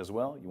print it as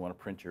well. You want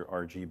to print your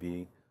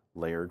RGB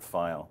layered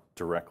file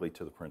directly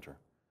to the printer.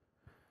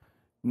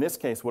 In this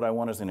case, what I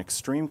want is an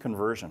extreme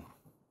conversion.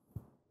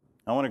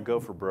 I want to go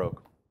for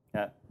broke.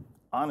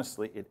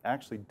 Honestly, it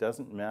actually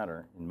doesn't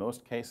matter in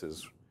most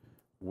cases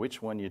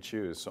which one you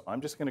choose. So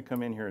I'm just going to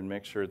come in here and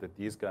make sure that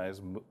these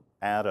guys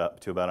add up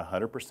to about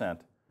 100%.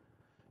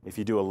 If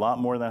you do a lot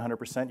more than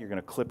 100%, you're going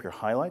to clip your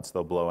highlights.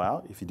 They'll blow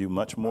out. If you do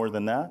much more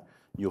than that,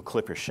 you'll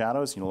clip your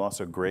shadows. You'll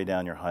also gray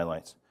down your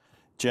highlights.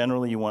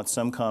 Generally, you want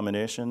some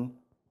combination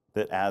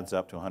that adds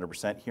up to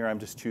 100%. Here, I'm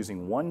just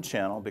choosing one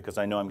channel because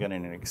I know I'm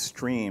getting an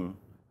extreme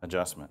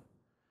adjustment.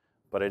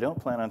 But I don't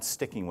plan on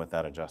sticking with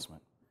that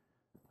adjustment.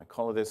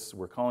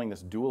 We're calling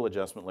this dual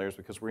adjustment layers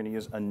because we're going to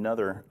use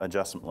another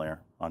adjustment layer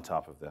on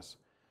top of this.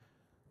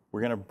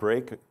 We're going to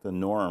break the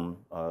norm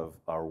of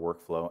our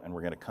workflow, and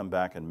we're going to come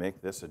back and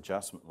make this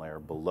adjustment layer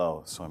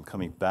below. So I'm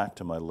coming back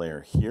to my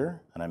layer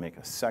here, and I make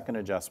a second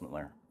adjustment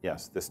layer.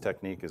 Yes, this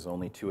technique is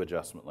only 2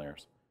 adjustment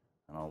layers.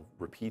 And I'll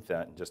repeat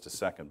that in just a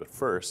second. But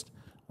first,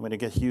 I'm going to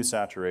get hue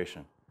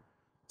saturation.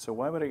 So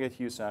why would I get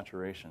hue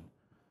saturation?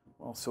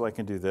 Well, so I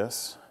can do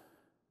this.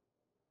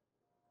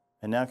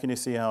 And now can you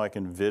see how I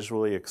can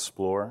visually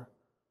explore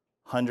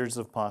hundreds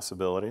of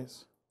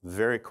possibilities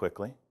very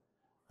quickly?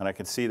 And I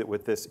can see that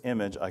with this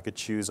image, I could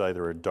choose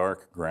either a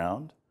dark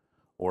ground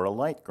or a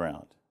light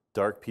ground,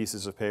 dark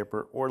pieces of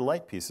paper or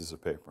light pieces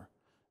of paper.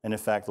 And in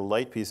fact, the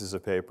light pieces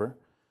of paper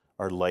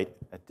are light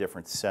at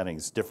different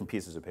settings. Different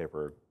pieces of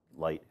paper are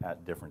light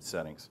at different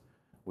settings,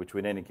 which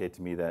would indicate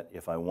to me that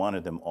if I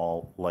wanted them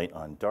all light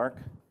on dark,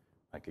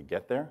 I could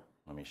get there.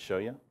 Let me show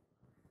you.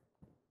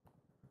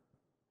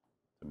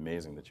 It's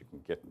amazing that you can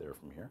get there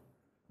from here.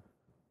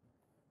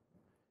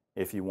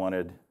 If you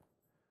wanted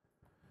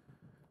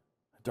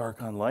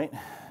dark on light,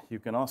 you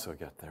can also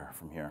get there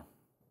from here.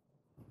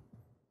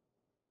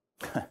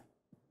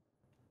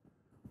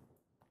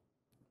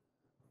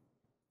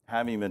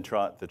 Having been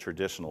taught the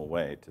traditional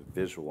way to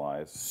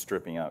visualize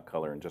stripping out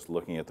color and just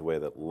looking at the way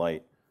that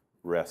light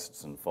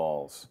rests and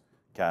falls,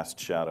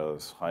 casts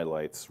shadows,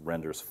 highlights,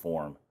 renders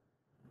form,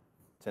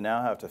 to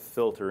now have to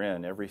filter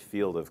in every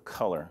field of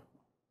color.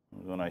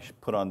 When I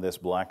put on this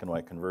black and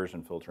white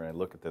conversion filter and I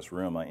look at this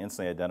room, I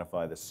instantly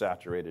identify the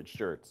saturated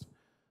shirts.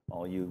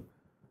 All you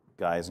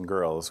guys and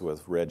girls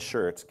with red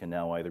shirts can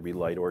now either be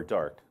light or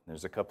dark.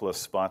 There's a couple of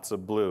spots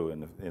of blue in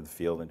the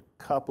field and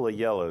a couple of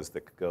yellows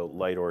that could go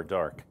light or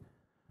dark.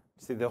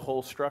 See, the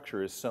whole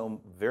structure is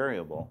so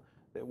variable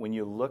that when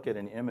you look at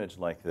an image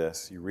like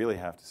this, you really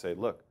have to say,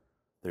 look,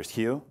 there's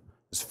hue,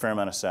 there's a fair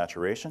amount of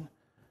saturation.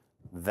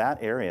 That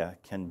area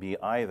can be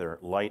either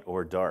light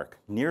or dark,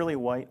 nearly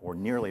white or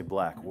nearly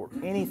black, or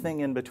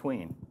anything in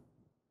between.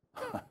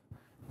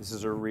 This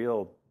is a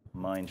real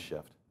mind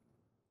shift.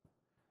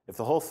 If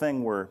the whole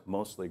thing were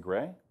mostly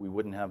gray, we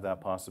wouldn't have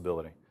that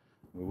possibility.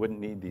 We wouldn't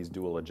need these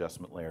dual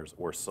adjustment layers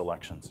or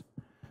selections.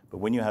 But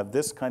when you have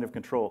this kind of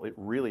control, it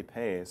really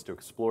pays to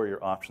explore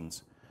your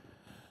options.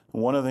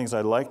 One of the things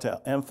I'd like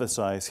to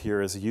emphasize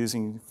here is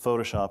using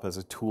Photoshop as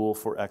a tool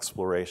for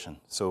exploration.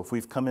 So if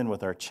we've come in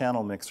with our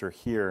channel mixer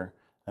here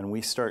and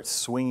we start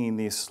swinging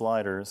these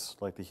sliders,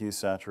 like the hue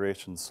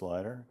saturation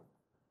slider,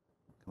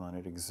 come on,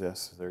 it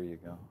exists, there you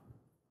go.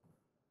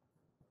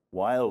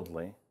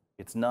 Wildly,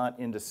 it's not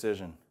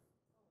indecision,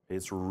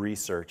 it's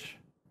research.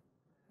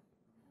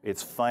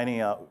 It's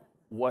finding out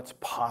what's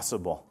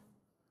possible.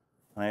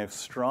 And I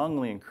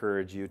strongly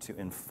encourage you to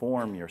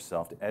inform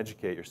yourself, to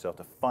educate yourself,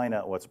 to find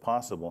out what's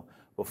possible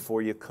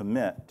before you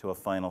commit to a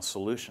final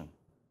solution.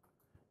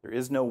 There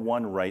is no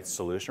one right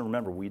solution.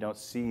 Remember, we don't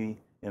see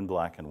in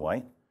black and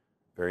white.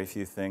 Very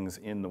few things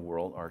in the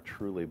world are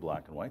truly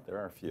black and white. There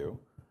are a few,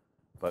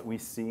 but we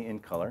see in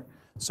color.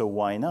 So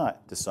why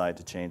not decide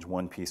to change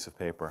one piece of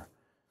paper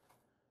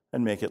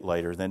and make it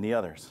lighter than the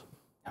others?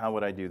 How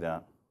would I do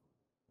that?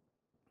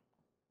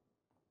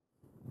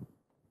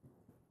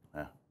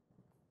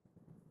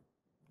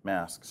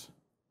 Masks.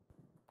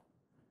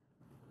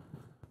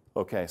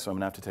 Okay, so I'm going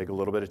to have to take a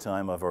little bit of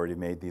time. I've already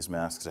made these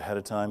masks ahead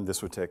of time.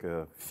 This would take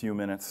a few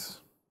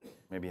minutes,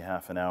 maybe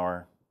half an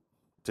hour,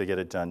 to get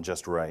it done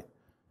just right.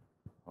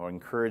 I'll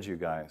encourage you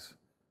guys,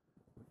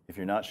 if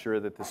you're not sure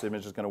that this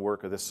image is going to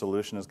work or this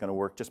solution is going to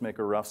work, just make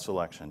a rough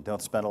selection.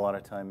 Don't spend a lot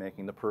of time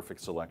making the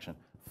perfect selection.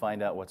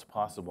 Find out what's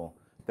possible.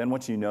 Then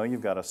once you know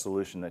you've got a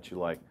solution that you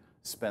like,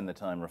 spend the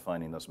time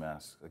refining those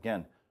masks.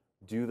 Again,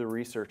 do the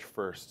research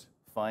first.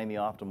 Find the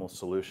optimal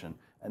solution,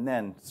 and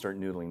then start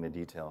noodling the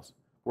details.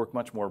 Work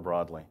much more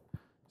broadly.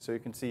 So you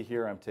can see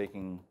here I'm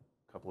taking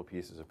a couple of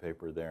pieces of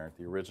paper there.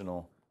 The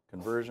original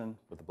conversion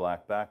with the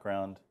black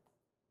background.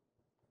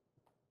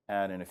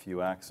 Add in a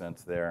few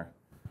accents there.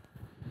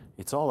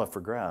 It's all up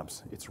for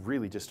grabs. It's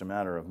really just a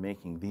matter of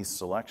making these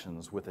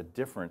selections with a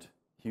different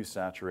hue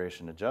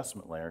saturation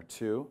adjustment layer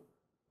to,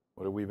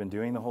 what have we been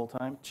doing the whole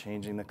time?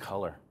 Changing the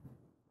color.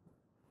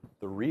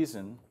 The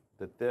reason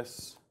that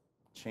this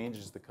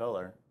changes the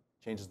color,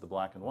 changes the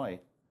black and white,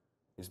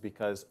 is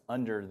because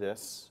under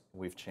this,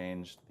 we've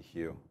changed the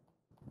hue.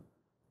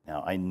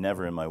 Now, I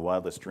never in my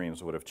wildest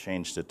dreams would have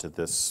changed it to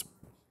this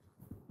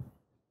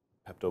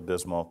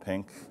Pepto-Bismol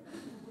pink.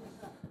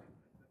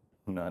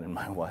 Not in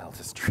my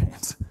wildest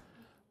dreams.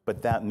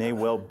 But that may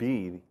well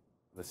be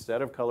the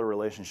set of color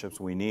relationships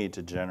we need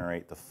to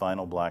generate the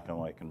final black and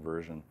white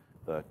conversion,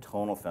 the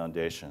tonal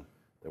foundation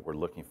that we're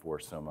looking for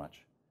so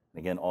much. And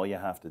again, all you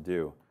have to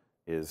do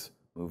is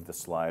move the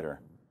slider,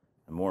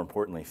 and more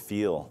importantly,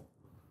 feel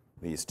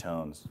these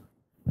tones,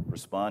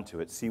 respond to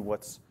it, see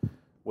what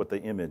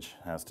the image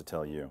has to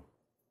tell you.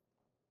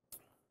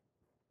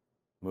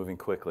 Moving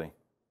quickly.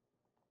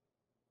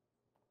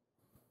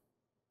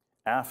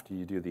 After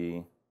you do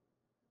the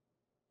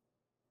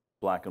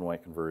black and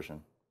white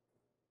conversion,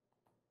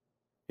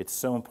 it's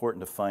so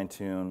important to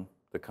fine-tune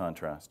the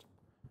contrast.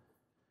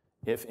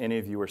 If any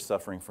of you are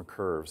suffering from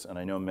curves, and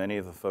I know many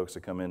of the folks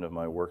that come into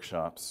my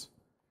workshops,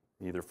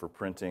 either for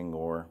printing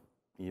or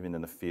even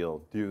in the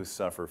field, do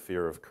suffer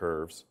fear of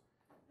curves.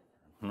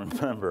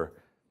 Remember,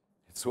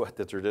 it's what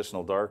the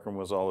traditional darkroom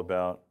was all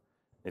about.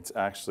 It's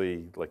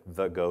actually like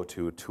the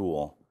go-to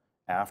tool.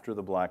 After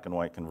the black and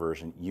white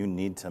conversion, you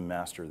need to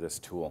master this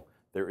tool.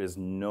 There is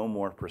no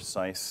more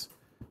precise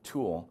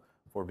tool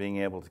for being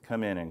able to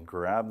come in and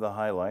grab the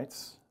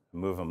highlights,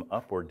 move them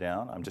up or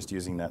down. I'm just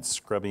using that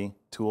scrubby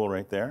tool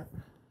right there.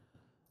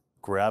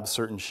 Grab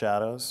certain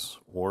shadows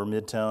or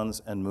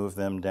midtones and move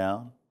them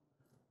down.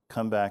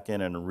 Come back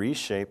in and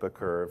reshape a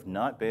curve,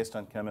 not based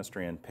on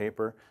chemistry and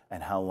paper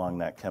and how long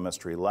that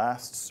chemistry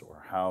lasts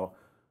or how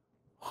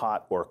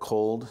hot or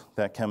cold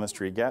that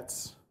chemistry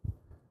gets,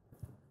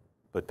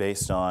 but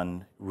based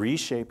on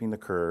reshaping the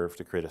curve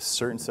to create a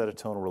certain set of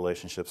tonal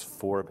relationships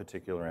for a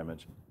particular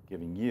image,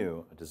 giving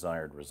you a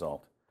desired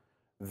result.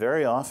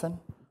 Very often,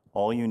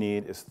 all you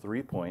need is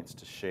 3 points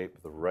to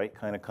shape the right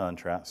kind of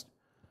contrast.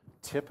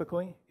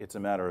 Typically, it's a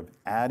matter of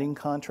adding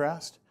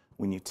contrast.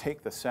 When you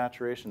take the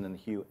saturation and the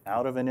hue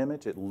out of an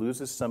image, it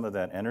loses some of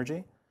that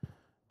energy.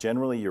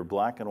 Generally, your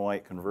black and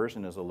white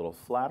conversion is a little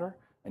flatter,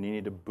 and you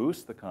need to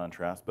boost the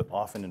contrast, but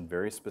often in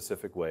very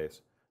specific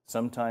ways.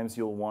 Sometimes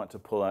you'll want to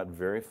pull out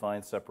very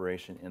fine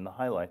separation in the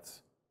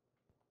highlights.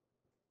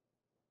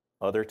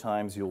 Other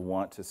times you'll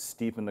want to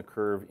steepen the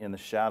curve in the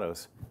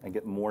shadows and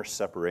get more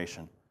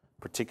separation,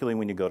 particularly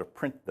when you go to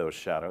print those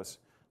shadows.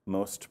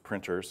 Most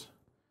printers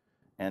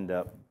end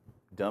up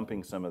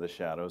dumping some of the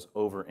shadows,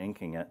 over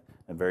inking it,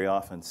 and very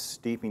often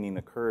steepening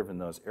the curve in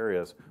those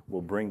areas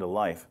will bring to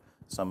life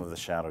some of the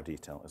shadow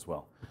detail as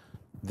well.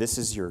 This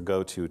is your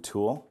go-to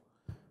tool.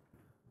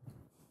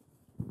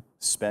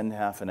 Spend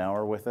half an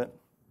hour with it,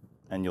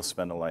 and you'll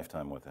spend a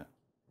lifetime with it.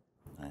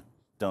 Right?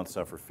 Don't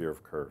suffer fear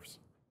of curves.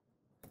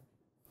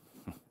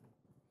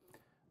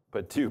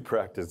 But do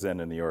practice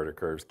Zen in the order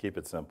curves. Keep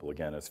it simple.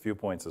 Again, as few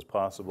points as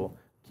possible.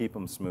 Keep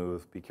them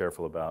smooth. Be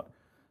careful about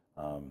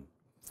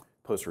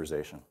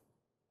posterization.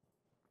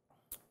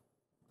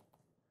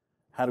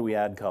 How do we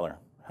add color?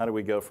 How do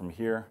we go from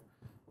here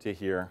to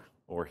here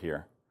or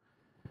here?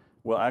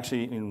 Well,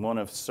 actually, in one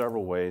of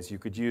several ways, you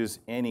could use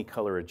any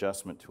color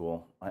adjustment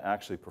tool. I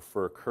actually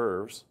prefer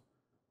curves,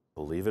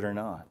 believe it or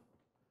not,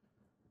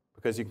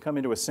 because you can come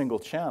into a single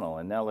channel,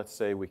 and now let's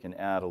say we can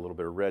add a little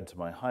bit of red to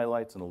my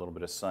highlights and a little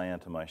bit of cyan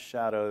to my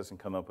shadows and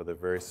come up with a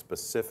very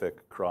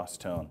specific cross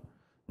tone.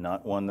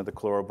 Not one that the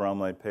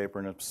chlorobromide paper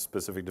and a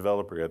specific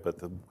developer did, but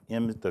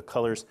the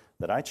colors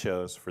that I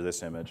chose for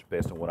this image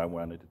based on what I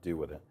wanted to do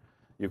with it.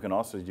 You can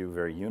also do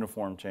very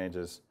uniform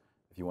changes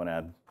if you want to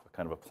add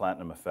kind of a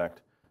platinum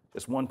effect.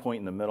 Just one point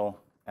in the middle,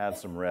 add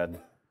some red,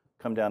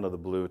 come down to the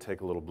blue,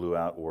 take a little blue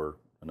out, or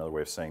another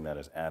way of saying that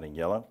is adding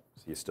yellow,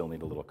 so you still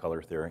need a little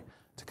color theory,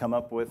 to come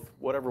up with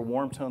whatever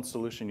warm tone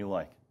solution you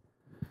like.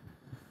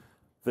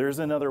 There's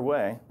another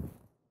way.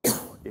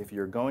 If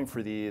you're going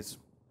for these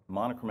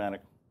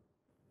monochromatic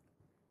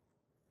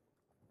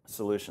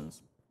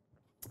solutions,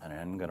 and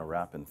I'm going to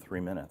wrap in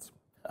 3 minutes,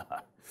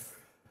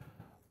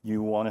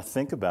 you want to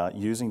think about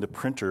using the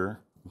printer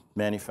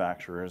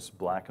manufacturer's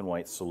black and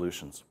white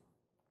solutions.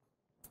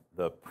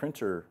 The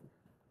printer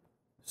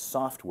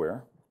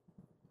software,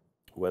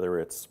 whether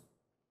it's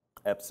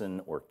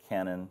Epson or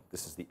Canon,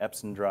 this is the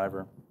Epson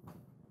driver,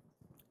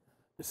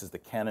 this is the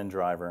Canon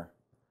driver,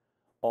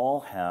 all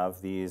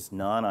have these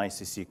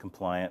non-ICC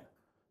compliant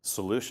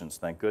solutions,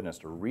 thank goodness,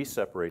 to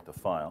re-separate the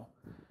file.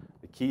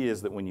 The key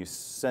is that when you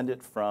send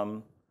it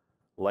from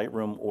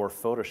Lightroom or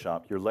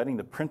Photoshop, you're letting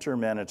the printer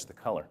manage the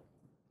color.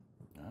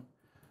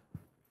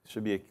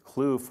 Should be a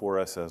clue for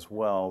us as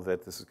well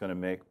that this is going to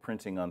make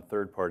printing on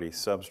third-party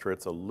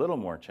substrates a little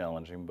more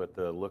challenging, but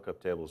the lookup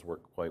tables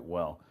work quite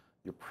well.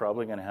 You're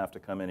probably going to have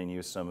to come in and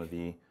use some of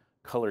the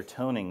color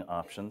toning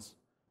options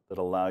that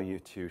allow you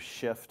to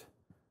shift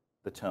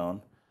the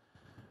tone.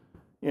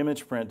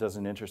 ImagePrint does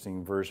an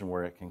interesting version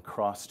where it can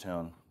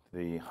cross-tone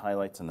the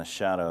highlights and the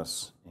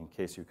shadows in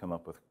case you come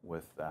up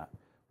with that.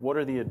 What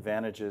are the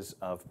advantages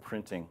of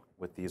printing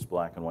with these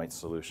black and white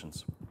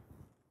solutions?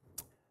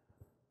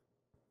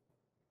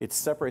 It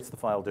separates the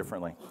file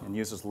differently and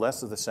uses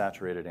less of the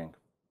saturated ink.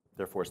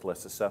 Therefore, it's less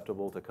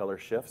susceptible to color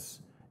shifts.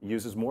 It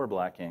uses more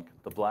black ink.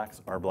 The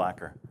blacks are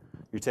blacker.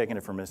 You're taking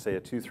it from, say, a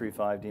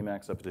 235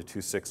 Dmax up to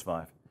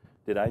 265.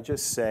 Did I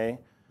just say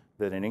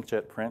that an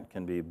inkjet print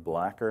can be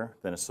blacker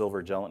than a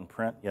silver gelatin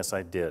print? Yes,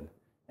 I did.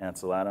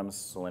 Ansel Adams,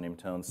 selenium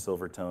tone,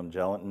 silver tone,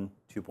 gelatin,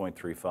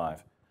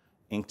 2.35.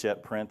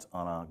 Inkjet print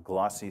on a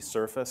glossy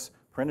surface,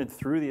 printed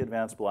through the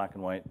advanced black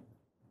and white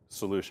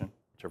solution,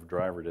 whichever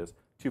driver it is,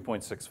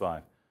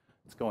 2.65.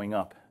 It's going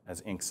up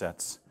as ink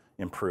sets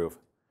improve.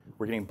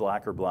 We're getting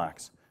blacker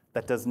blacks.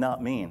 That does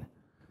not mean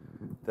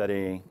that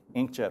a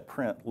inkjet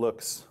print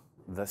looks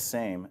the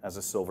same as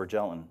a silver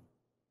gelatin.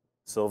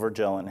 Silver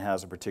gelatin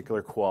has a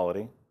particular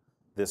quality.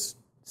 This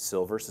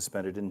silver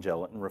suspended in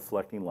gelatin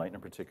reflecting light in a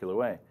particular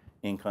way.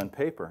 Ink on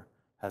paper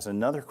has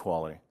another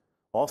quality,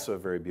 also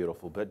very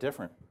beautiful, but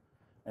different.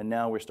 And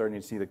now we're starting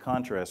to see the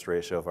contrast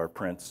ratio of our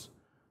prints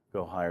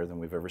go higher than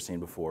we've ever seen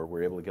before.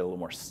 We're able to get a little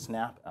more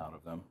snap out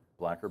of them.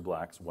 Blacker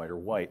blacks, whiter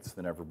whites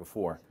than ever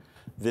before.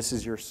 This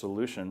is your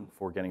solution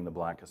for getting the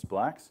blackest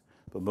blacks,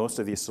 but most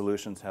of these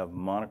solutions have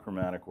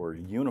monochromatic or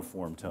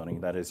uniform toning.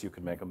 That is, you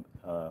could make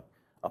a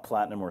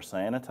platinum or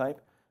cyanotype,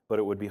 but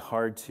it would be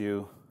hard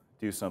to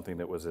do something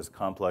that was as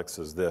complex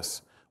as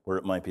this, where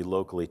it might be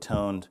locally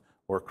toned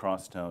or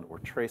cross-toned or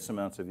trace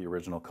amounts of the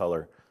original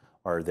color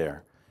are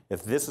there.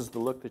 If this is the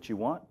look that you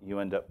want, you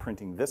end up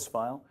printing this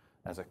file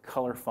as a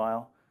color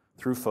file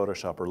through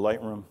Photoshop or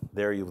Lightroom.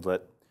 There you would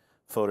let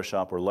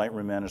Photoshop or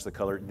Lightroom manage the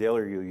color.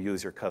 There you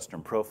use your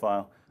custom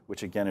profile,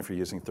 which again, if you're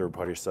using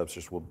third-party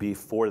substrates, will be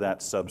for that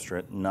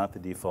substrate, not the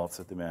defaults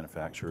that the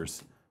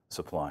manufacturers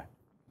supply.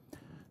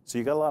 So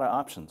you got a lot of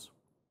options.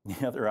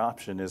 The other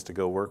option is to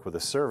go work with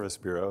a service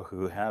bureau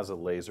who has a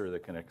laser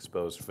that can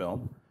expose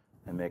film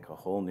and make a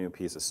whole new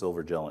piece of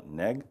silver gelatin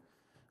neg.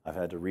 I've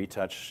had to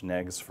retouch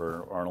negs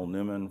for Arnold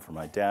Newman, for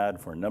my dad,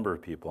 for a number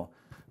of people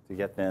to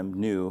get them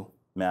new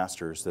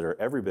masters that are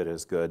every bit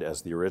as good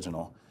as the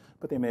original,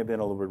 but they may have been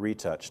a little bit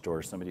retouched,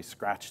 or somebody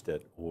scratched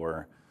it,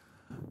 or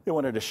they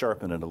wanted to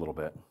sharpen it a little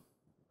bit.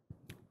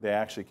 They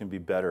actually can be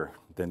better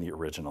than the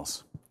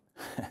originals.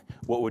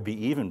 What would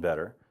be even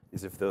better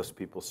is if those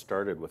people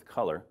started with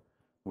color.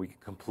 We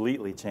could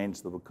completely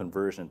change the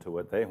conversion to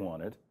what they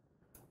wanted,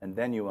 and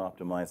then you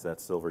optimize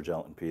that silver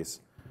gelatin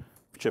piece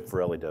Chip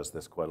Farrelly does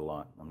this quite a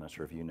lot. I'm not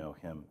sure if you know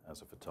him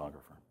as a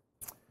photographer.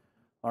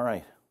 All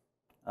right.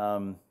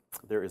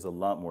 There is a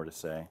lot more to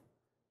say,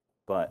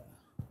 but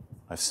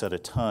I've said a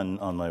ton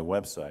on my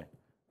website.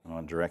 I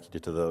want to direct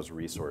you to those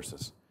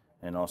resources.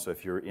 And also,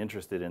 if you're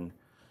interested in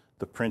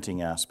the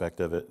printing aspect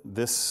of it,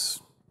 this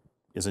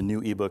is a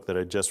new ebook that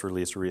I just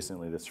released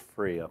recently that's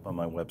free up on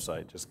my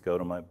website. Just go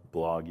to my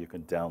blog. You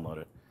can download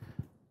it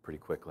pretty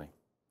quickly.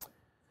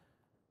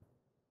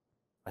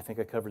 I think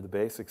I covered the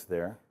basics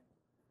there.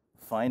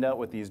 Find out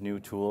what these new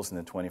tools in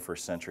the 21st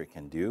century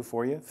can do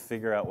for you.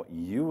 Figure out what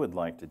you would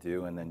like to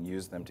do and then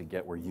use them to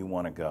get where you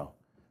want to go.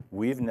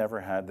 We've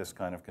never had this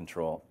kind of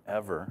control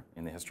ever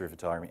in the history of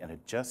photography, and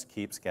it just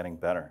keeps getting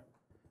better.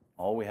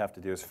 All we have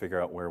to do is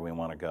figure out where we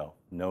want to go.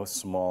 No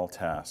small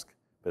task,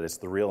 but it's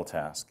the real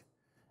task.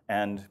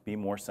 And be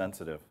more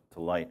sensitive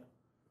to light,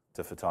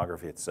 to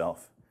photography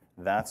itself.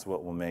 That's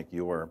what will make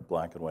your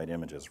black and white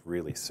images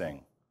really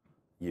sing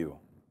you.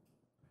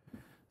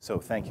 So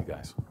thank you,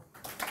 guys.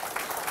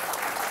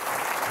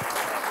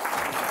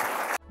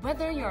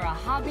 Whether you're a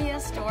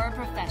hobbyist or a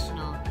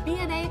professional,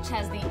 B&H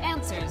has the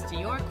answers to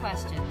your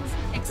questions.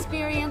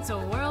 Experience a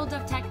world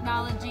of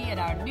technology at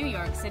our New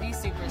York City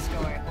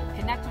Superstore.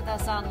 Connect with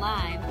us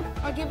online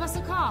or give us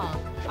a call.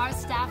 Our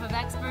staff of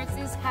experts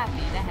is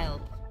happy to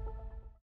help.